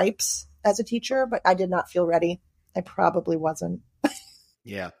my stripes as a teacher, but I did not feel ready. I probably wasn't.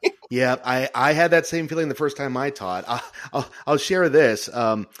 Yeah. Yeah. I had that same feeling the first time I taught. I'll share this.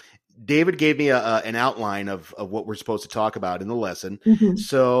 David gave me an outline of what we're supposed to talk about in the lesson. Mm-hmm.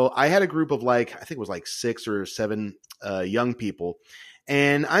 So I had a group of I think it was 6 or 7 young people.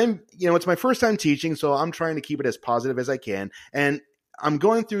 And it's my first time teaching, so I'm trying to keep it as positive as I can. And I'm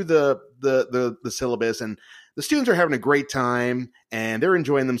going through the syllabus, and the students are having a great time and they're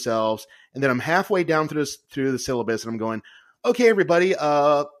enjoying themselves. And then I'm halfway down through the syllabus and I'm going, okay, everybody,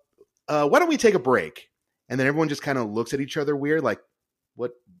 why don't we take a break? And then everyone just kind of looks at each other weird, like,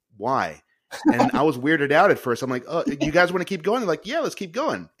 what? Why? And I was weirded out at first. I'm like, oh, you guys want to keep going? They're like, yeah, let's keep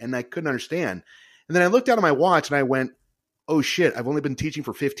going. And I couldn't understand. And then I looked down at my watch and I went, oh shit, I've only been teaching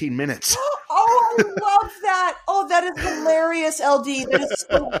for 15 minutes. Oh, I love that. Oh, that is hilarious, LD. That is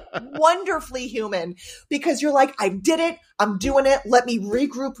so wonderfully human, because you're like, I did it. I'm doing it. Let me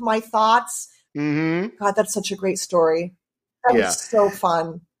regroup my thoughts. Mm-hmm. God, that's such a great story. That was so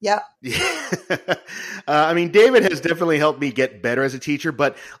fun. Yep. I mean, David has definitely helped me get better as a teacher,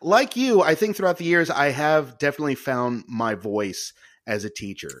 but like you, I think throughout the years, I have definitely found my voice as a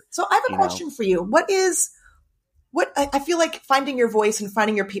teacher. So I have a question for you. What I feel like finding your voice and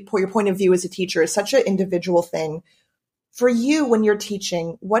finding your point of view as a teacher is such an individual thing. For you, when you're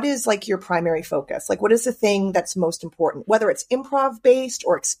teaching, what is like your primary focus? Like, what is the thing that's most important, whether it's improv based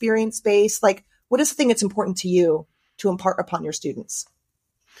or experience based? Like, what is the thing that's important to you to impart upon your students?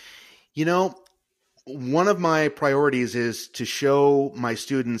 You know, one of my priorities is to show my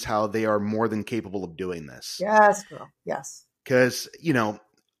students how they are more than capable of doing this. Yes, girl. Yes. Because,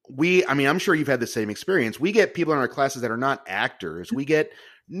 I'm sure you've had the same experience. We get people in our classes that are not actors. We get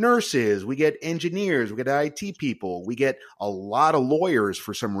nurses. We get engineers. We get IT people. We get a lot of lawyers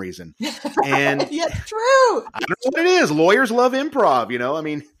for some reason. And yeah, true. I don't know what it is. Lawyers love improv, I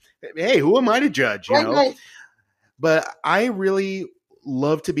mean, hey, who am I to judge, Right. But I really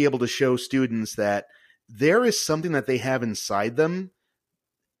love to be able to show students that there is something that they have inside them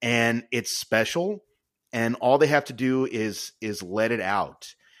and it's special, and all they have to do is let it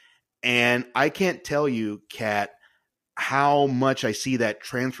out. And I can't tell you, Kat, how much I see that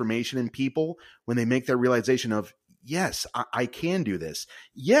transformation in people when they make that realization of, yes, I can do this.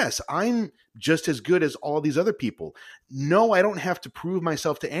 Yes, I'm just as good as all these other people. No, I don't have to prove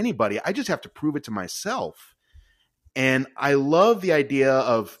myself to anybody. I just have to prove it to myself. And I love the idea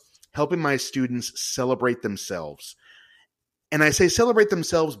of helping my students celebrate themselves. And I say celebrate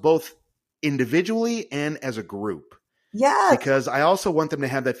themselves both individually and as a group. Yeah. Because I also want them to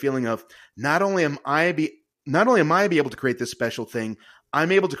have that feeling of not only am I able to create this special thing,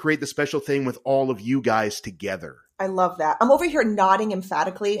 I'm able to create the special thing with all of you guys together. I love that. I'm over here nodding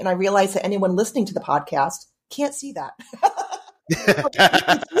emphatically, and I realize that anyone listening to the podcast can't see that.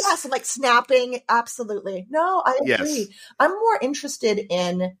 Yes, I'm like snapping. Absolutely. No, I agree. Yes. I'm more interested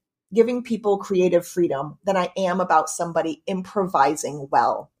in giving people creative freedom than I am about somebody improvising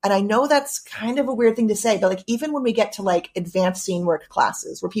well. And I know that's kind of a weird thing to say, but like even when we get to like advanced scene work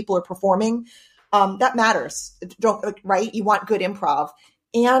classes where people are performing, that matters. Right? You want good improv.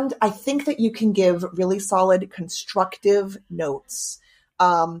 And I think that you can give really solid constructive notes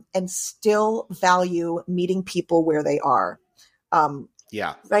and still value meeting people where they are.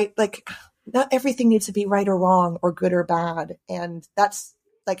 Yeah. Right. Like not everything needs to be right or wrong or good or bad. And that's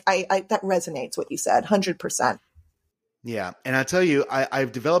like, that resonates what you said 100%. Yeah. And I tell you,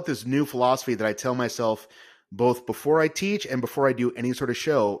 I've developed this new philosophy that I tell myself both before I teach and before I do any sort of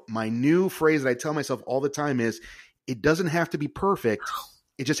show. My new phrase that I tell myself all the time is, it doesn't have to be perfect.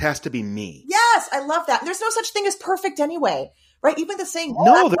 It just has to be me. Yes. I love that. And there's no such thing as perfect anyway. Right. Even the saying,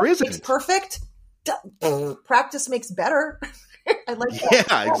 no, there isn't. It's perfect. Practice makes better. I like that.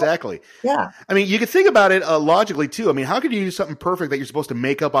 Yeah, exactly. Yeah. I mean, you could think about it logically too. I mean, how could you do something perfect that you're supposed to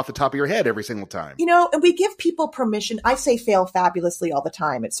make up off the top of your head every single time? And we give people permission. I say fail fabulously all the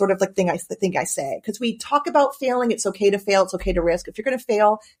time. It's sort of like the thing I say, because we talk about failing. It's okay to fail. It's okay to risk. If you're going to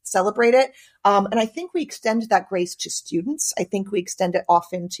fail, celebrate it. And I think we extend that grace to students. I think we extend it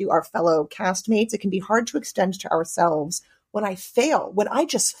often to our fellow castmates. It can be hard to extend to ourselves when I fail, when I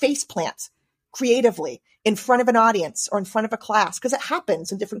just face plant creatively in front of an audience or in front of a class, because it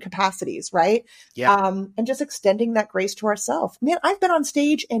happens in different capacities, right? Yeah. And just extending that grace to ourselves. Man, I've been on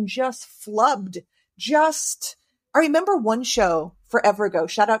stage and just flubbed. I remember one show forever ago,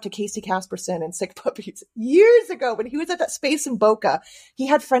 shout out to Casey Casperson and Sick Puppies, years ago when he was at that space in Boca. He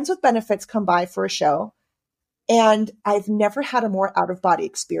had friends with benefits come by for a show. And I've never had a more out-of-body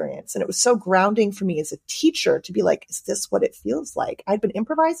experience. And it was so grounding for me as a teacher to be like, is this what it feels like? I'd been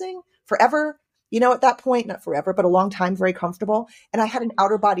improvising forever, at that point, not forever, but a long time, very comfortable. And I had an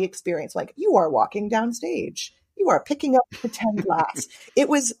outer-body experience, like, you are walking downstage. You are picking up pretend glass. It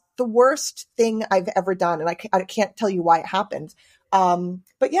was the worst thing I've ever done. And I can't tell you why it happened.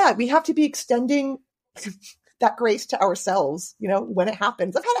 But yeah, we have to be extending that grace to ourselves, when it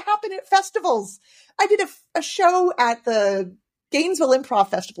happens. I've had it happen at festivals. I did a show at the Gainesville Improv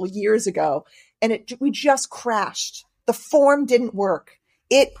Festival years ago, and we just crashed. The form didn't work.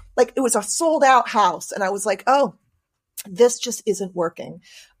 It was a sold out house. And I was like, oh, this just isn't working.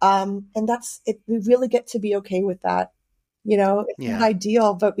 And that's it. We really get to be okay with that. It's not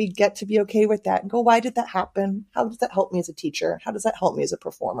ideal, but we get to be okay with that and go, why did that happen? How does that help me as a teacher? How does that help me as a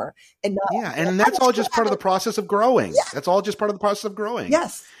performer? And that's all just part of the process of growing. Yeah. That's all just part of the process of growing.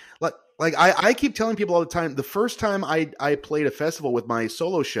 Yes. Like I keep telling people all the time, the first time I played a festival with my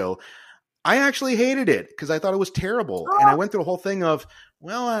solo show, I actually hated it because I thought it was terrible. And I went through the whole thing of,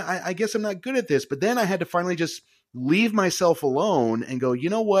 well, I guess I'm not good at this. But then I had to finally just leave myself alone and go,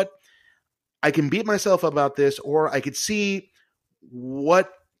 you know what? I can beat myself up about this, or I could see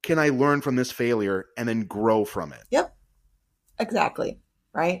what can I learn from this failure and then grow from it. Yep. Exactly.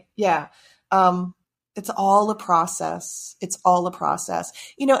 Right. Yeah. It's all a process. It's all a process.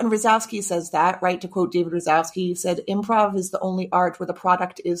 And Rosowski says that, right? To quote David Rosowski, he said, improv is the only art where the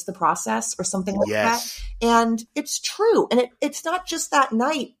product is the process, or something like that. And it's true. And it's not just that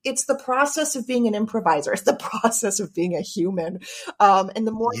night. It's the process of being an improviser. It's the process of being a human. And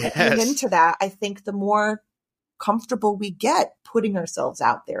the more we get into that, I think the more comfortable we get putting ourselves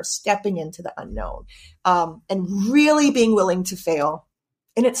out there, stepping into the unknown, and really being willing to fail.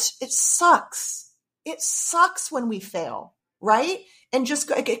 And it sucks. It sucks when we fail, right? And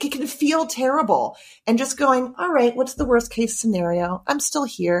just it can feel terrible. And just going, all right, what's the worst case scenario? I'm still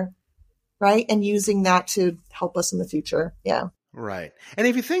here, right? And using that to help us in the future. Yeah. Right. And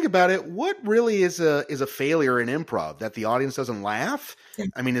if you think about it, what really is a failure in improv? That the audience doesn't laugh? Yeah.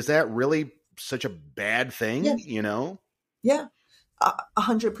 I mean, is that really such a bad thing? Yeah. Yeah.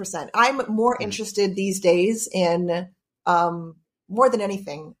 100%. I'm more interested these days in more than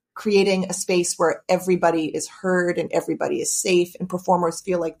anything, creating a space where everybody is heard and everybody is safe and performers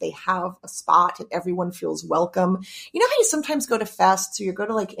feel like they have a spot and everyone feels welcome. You know how you sometimes go to fests or you go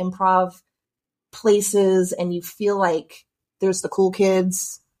to like improv places and you feel like there's the cool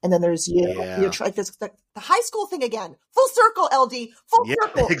kids and then there's you. Yeah. You're like this, the high school thing again, full circle, LD, full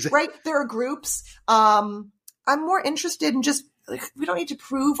circle, exactly. Right? There are groups. I'm more interested in just, we don't need to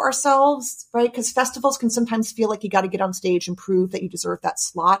prove ourselves, right? Because festivals can sometimes feel like you got to get on stage and prove that you deserve that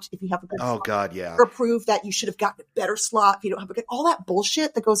slot if you have a good slot. God, yeah. Or prove that you should have gotten a better slot if you don't have a good, all that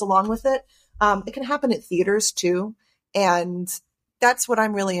bullshit that goes along with it. It can happen at theaters too. And that's what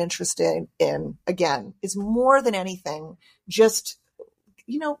I'm really interested in, again, is more than anything, just,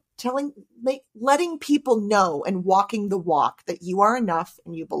 letting people know and walking the walk that you are enough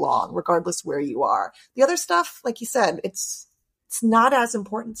and you belong, regardless where you are. The other stuff, like you said, it's not as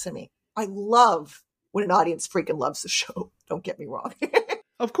important to me. I love when an audience freaking loves the show. Don't get me wrong.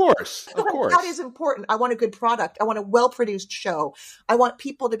 Of course. That is important. I want a good product. I want a well-produced show. I want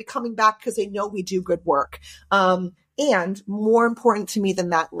people to be coming back because they know we do good work. And more important to me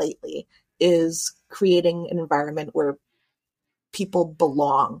than that lately is creating an environment where people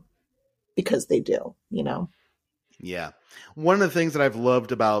belong because they do, Yeah. One of the things that I've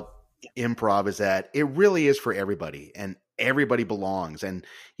loved about improv is that it really is for everybody and everybody belongs. And,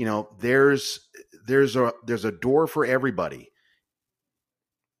 there's a door for everybody.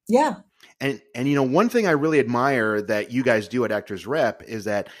 Yeah. And one thing I really admire that you guys do at Actors Rep is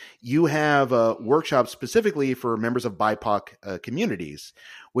that you have workshops specifically for members of BIPOC communities,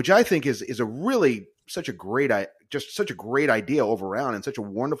 which I think is a really such a great idea all around and such a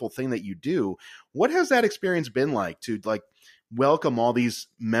wonderful thing that you do. What has that experience been like to welcome all these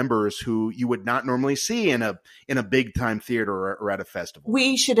members who you would not normally see in a big time theater or at a festival?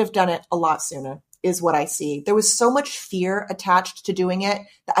 We should have done it a lot sooner, is what I see. There was so much fear attached to doing it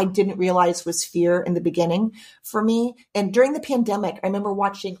that I didn't realize was fear in the beginning for me. And during the pandemic, I remember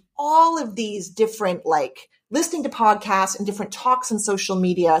watching all of these different, listening to podcasts and different talks on social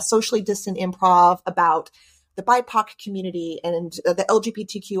media, socially distant improv about the BIPOC community and the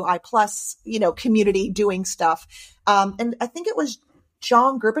LGBTQI plus, community doing stuff. And I think it was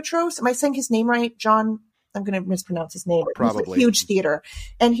John Gerbetros. Am I saying his name right? John, I'm going to mispronounce his name. Probably. He's a huge theater.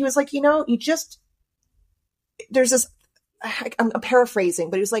 And he was like, there's this, I'm paraphrasing,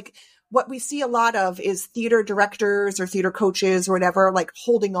 but he was like, what we see a lot of is theater directors or theater coaches or whatever, like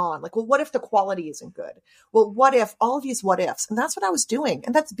holding on, like, well, what if the quality isn't good? Well, what if all of these what ifs? And that's what I was doing.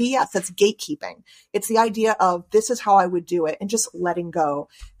 And that's BS. That's gatekeeping. It's the idea of this is how I would do it and just letting go.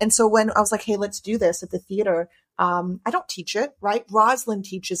 And so when I was like, hey, let's do this at the theater, I don't teach it, right? Rosalind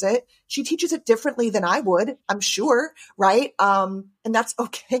teaches it. She teaches it differently than I would, I'm sure, right? And that's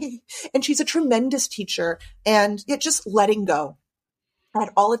okay. And she's a tremendous teacher, and just letting go. I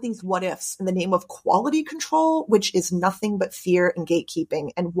had all of these what ifs in the name of quality control, which is nothing but fear and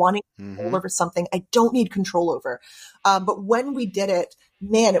gatekeeping and wanting control over something I don't need control over. But when we did it,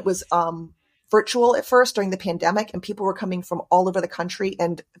 man, it was virtual at first during the pandemic, and people were coming from all over the country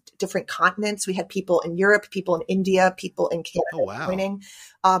and different continents. We had people in Europe, people in India, people in Canada joining.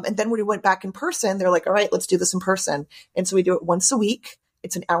 And then when we went back in person, they're like, all right, let's do this in person. And so we do it once a week.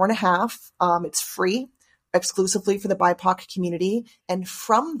 It's an hour and a half. It's free, exclusively for the BIPOC community. And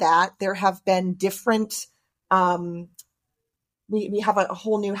from that, there have been different, we have a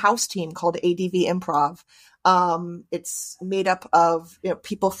whole new house team called ADV Improv. It's made up of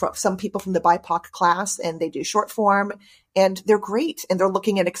some people from the BIPOC class, and they do short form, and they're great. And they're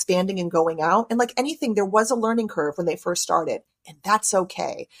looking at expanding and going out. And like anything, there was a learning curve when they first started, and that's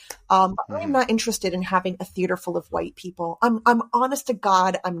okay. I'm not interested in having a theater full of white people. I'm honest to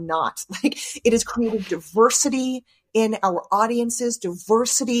God, I'm not. Like, it has created diversity in our audiences,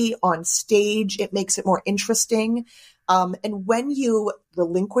 diversity on stage. It makes it more interesting. And when you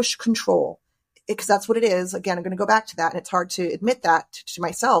relinquish control, because that's what it is. Again, I'm going to go back to that. And it's hard to admit that to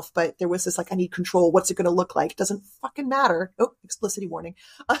myself, but there was this, like, I need control. What's it going to look like? It doesn't fucking matter. Oh, explicit warning.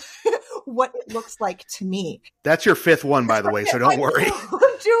 What it looks like to me. That's your fifth one, by the way, so don't worry.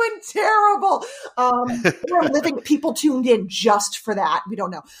 I'm doing terrible. We're living, people tuned in just for that. We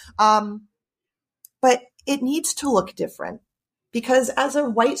don't know. But it needs to look different. Because as a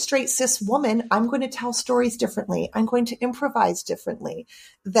white, straight, cis woman, I'm going to tell stories differently. I'm going to improvise differently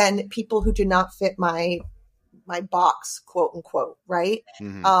than people who do not fit my box, quote unquote, right?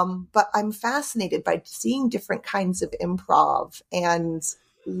 But I'm fascinated by seeing different kinds of improv and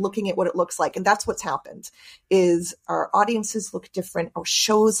looking at what it looks like. And that's what's happened, is our audiences look different. Our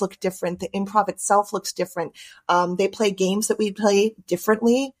shows look different. The improv itself looks different. They play games that we play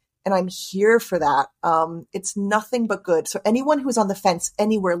differently. And I'm here for that. It's nothing but good. So anyone who's on the fence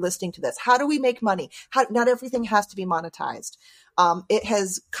anywhere listening to this, how do we make money? Not everything has to be monetized. It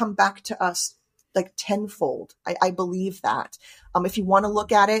has come back to us like tenfold. I believe that. If you want to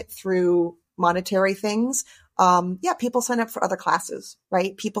look at it through monetary things, people sign up for other classes,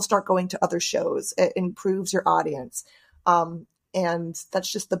 right? People start going to other shows. It improves your audience. And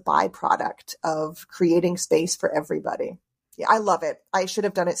that's just the byproduct of creating space for everybody. Yeah, I love it. I should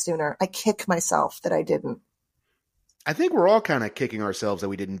have done it sooner. I kick myself that I didn't. I think we're all kind of kicking ourselves that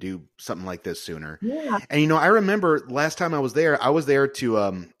we didn't do something like this sooner. Yeah. And, I remember last time I was there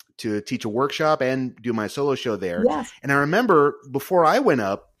to teach a workshop and do my solo show there. Yes. And I remember before I went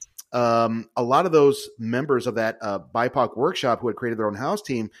up, a lot of those members of that BIPOC workshop who had created their own house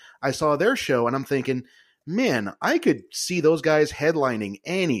team, I saw their show and I'm thinking, man, I could see those guys headlining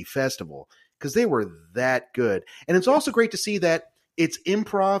any festival, because they were that good. And it's also great to see that it's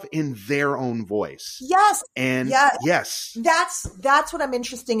improv in their own voice. Yes. And yes. That's what I'm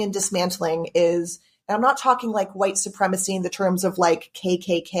interested in dismantling is, and I'm not talking like white supremacy in the terms of like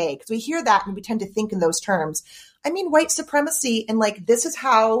KKK, because we hear that and we tend to think in those terms. I mean, white supremacy and like, this is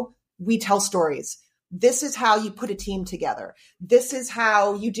how we tell stories. This is how you put a team together. This is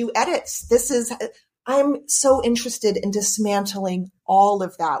how you do edits. I'm so interested in dismantling all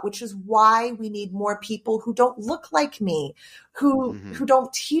of that, which is why we need more people who don't look like me, who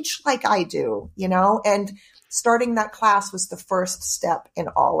don't teach like I do, and starting that class was the first step in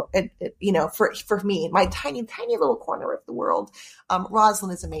all for me, my tiny, tiny little corner of the world.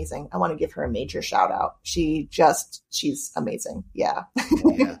 Rosalind is amazing. I want to give her a major shout out. She's amazing. Yeah.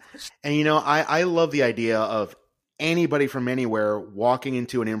 Yeah. And, I love the idea of anybody from anywhere walking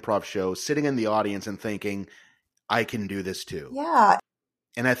into an improv show, sitting in the audience and thinking, I can do this too. Yeah.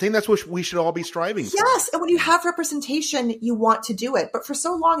 And I think that's what we should all be striving for. Yes. And when you have representation, you want to do it. But for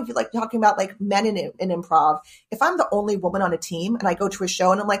so long, if you're like talking about like men in improv, if I'm the only woman on a team and I go to a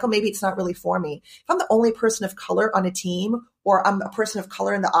show and I'm like, oh, maybe it's not really for me. If I'm the only person of color on a team, or I'm a person of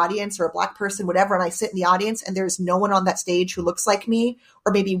color in the audience or a Black person, whatever, and I sit in the audience and there's no one on that stage who looks like me,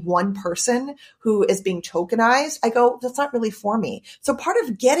 or maybe one person who is being tokenized, I go, that's not really for me. So part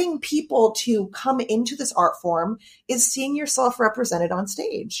of getting people to come into this art form is seeing yourself represented on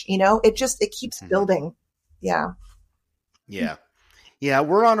stage. It keeps building. Yeah. Yeah. Yeah.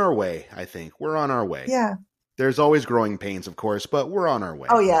 We're on our way. I think we're on our way. Yeah. There's always growing pains, of course, but we're on our way.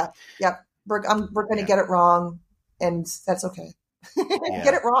 Oh yeah. Yep. We're going to get it wrong. And that's okay.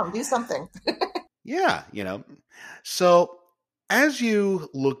 Get it wrong. Do something. Yeah. So as you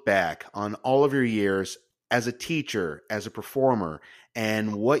look back on all of your years as a teacher, as a performer,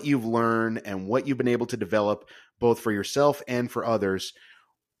 and what you've learned and what you've been able to develop both for yourself and for others,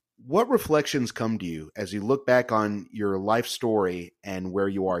 what reflections come to you as you look back on your life story and where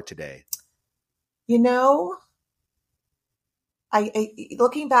you are today? I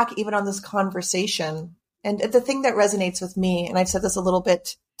looking back even on this conversation, and the thing that resonates with me, and I've said this a little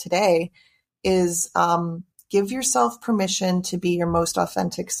bit today, is give yourself permission to be your most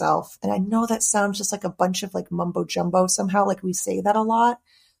authentic self. And I know that sounds just like a bunch of like mumbo jumbo somehow, like we say that a lot,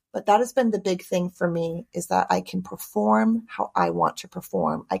 but that has been the big thing for me, is that I can perform how I want to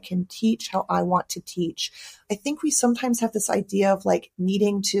perform. I can teach how I want to teach. I think we sometimes have this idea of like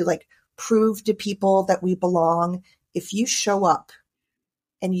needing to like prove to people that we belong. If you show up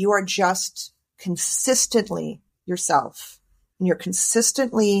and you are just consistently yourself, and you're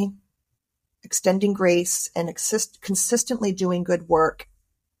consistently extending grace and consistently doing good work,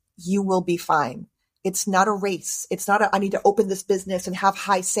 you will be fine. It's not a race. It's not I need to open this business and have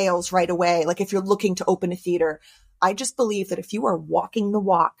high sales right away. Like if you're looking to open a theater, I just believe that if you are walking the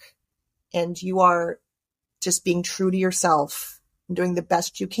walk and you are just being true to yourself and doing the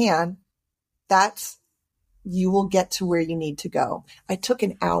best you can, that you will get to where you need to go. I took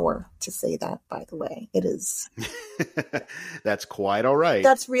an hour to say that, by the way. It is. That's quite all right.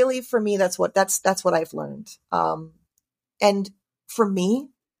 That's really, for me, that's what I've learned. And for me,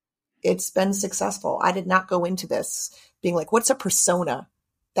 it's been successful. I did not go into this being like, what's a persona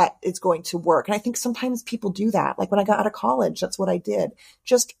that is going to work? And I think sometimes people do that. Like when I got out of college, that's what I did.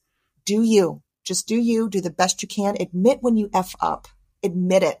 Just do you. Just do you. Do the best you can. Admit when you F up.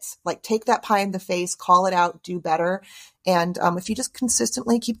 Admit it. Like take that pie in the face, call it out, do better. And if you just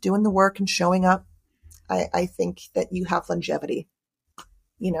consistently keep doing the work and showing up, I think that you have longevity.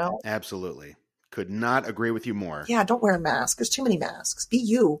 Absolutely. Could not agree with you more. Yeah, don't wear a mask. There's too many masks. Be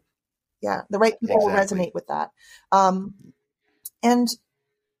you. Yeah, the right people will resonate with that. And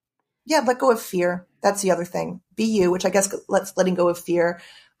yeah, let go of fear. That's the other thing. Be you, which I guess letting go of fear.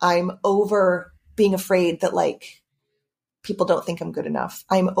 I'm over being afraid that like people don't think I'm good enough.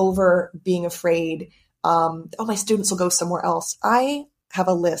 I'm over being afraid. My students will go somewhere else. I have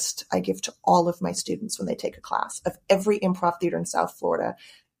a list I give to all of my students when they take a class of every improv theater in South Florida,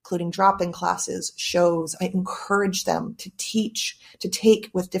 including drop-in classes, shows. I encourage them to teach, to take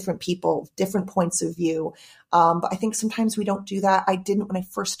with different people, different points of view. But I think sometimes we don't do that. I didn't when I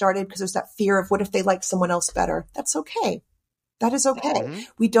first started because there's that fear of what if they like someone else better? That's okay. That is okay. Mm-hmm.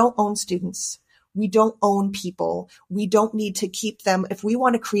 We don't own students. We don't own people. We don't need to keep them. If we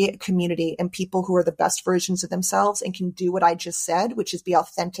want to create a community and people who are the best versions of themselves and can do what I just said, which is be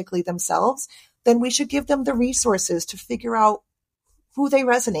authentically themselves, then we should give them the resources to figure out who they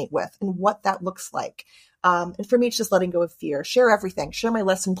resonate with and what that looks like. And for me, it's just letting go of fear. Share everything. Share my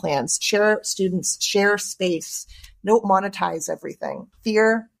lesson plans. Share students. Share space. Don't monetize everything.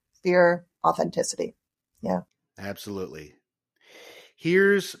 Fear, authenticity. Yeah. Absolutely.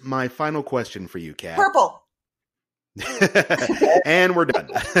 Here's my final question for you, Kat. Purple. And we're done.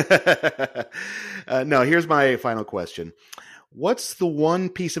 No, here's my final question. What's the one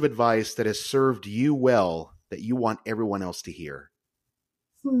piece of advice that has served you well that you want everyone else to hear?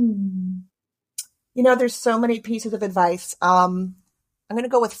 There's so many pieces of advice. I'm going to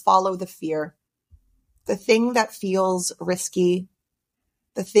go with follow the fear. The thing that feels risky,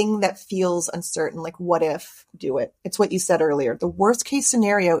 the thing that feels uncertain, like what if, do it. It's what you said earlier. The worst case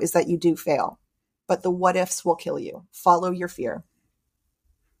scenario is that you do fail, but the what ifs will kill you. Follow your fear.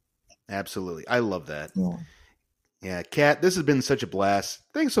 Absolutely. I love that. Yeah. Yeah, Kat, this has been such a blast.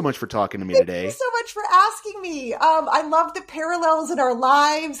 Thanks so much for talking to me today. Thank you so much for asking me. I love the parallels in our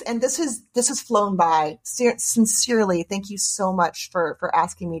lives, and this has flown by. Sincerely, thank you so much for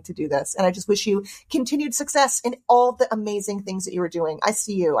asking me to do this. And I just wish you continued success in all the amazing things that you are doing. I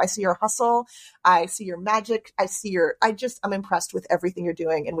see you. I see your hustle. I see your magic. I'm impressed with everything you're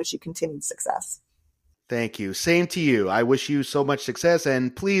doing and wish you continued success. Thank you. Same to you. I wish you so much success,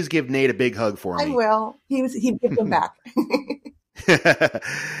 and please give Nate a big hug for me. I will. He give him back.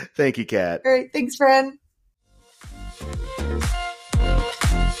 Thank you, Kat. All right. Thanks, friend.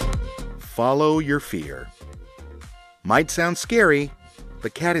 follow your fear. Might sound scary,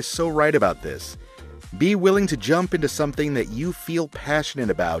 but Kat is so right about this. Be willing to jump into something that you feel passionate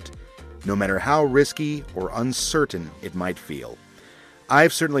about, no matter how risky or uncertain it might feel.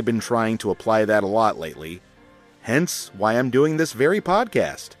 I've certainly been trying to apply that a lot lately, hence why I'm doing this very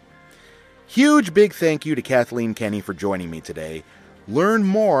podcast. Huge big thank you to Kathleen Kenny for joining me today. Learn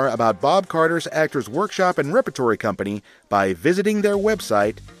more about Bob Carter's Actors Workshop and Repertory Company by visiting their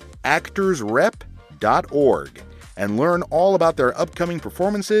website, actorsrep.org, and learn all about their upcoming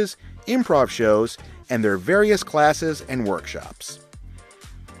performances, improv shows, and their various classes and workshops.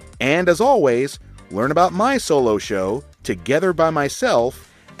 And as always, learn about my solo show, Together by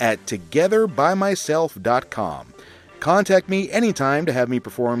Myself, at togetherbymyself.com. Contact me anytime to have me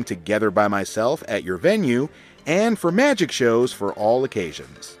perform Together by Myself at your venue and for magic shows for all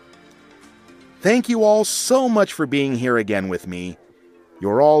occasions. Thank you all so much for being here again with me.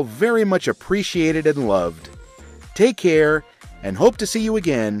 You're all very much appreciated and loved. Take care, and hope to see you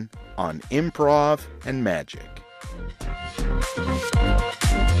again on Improv and Magic.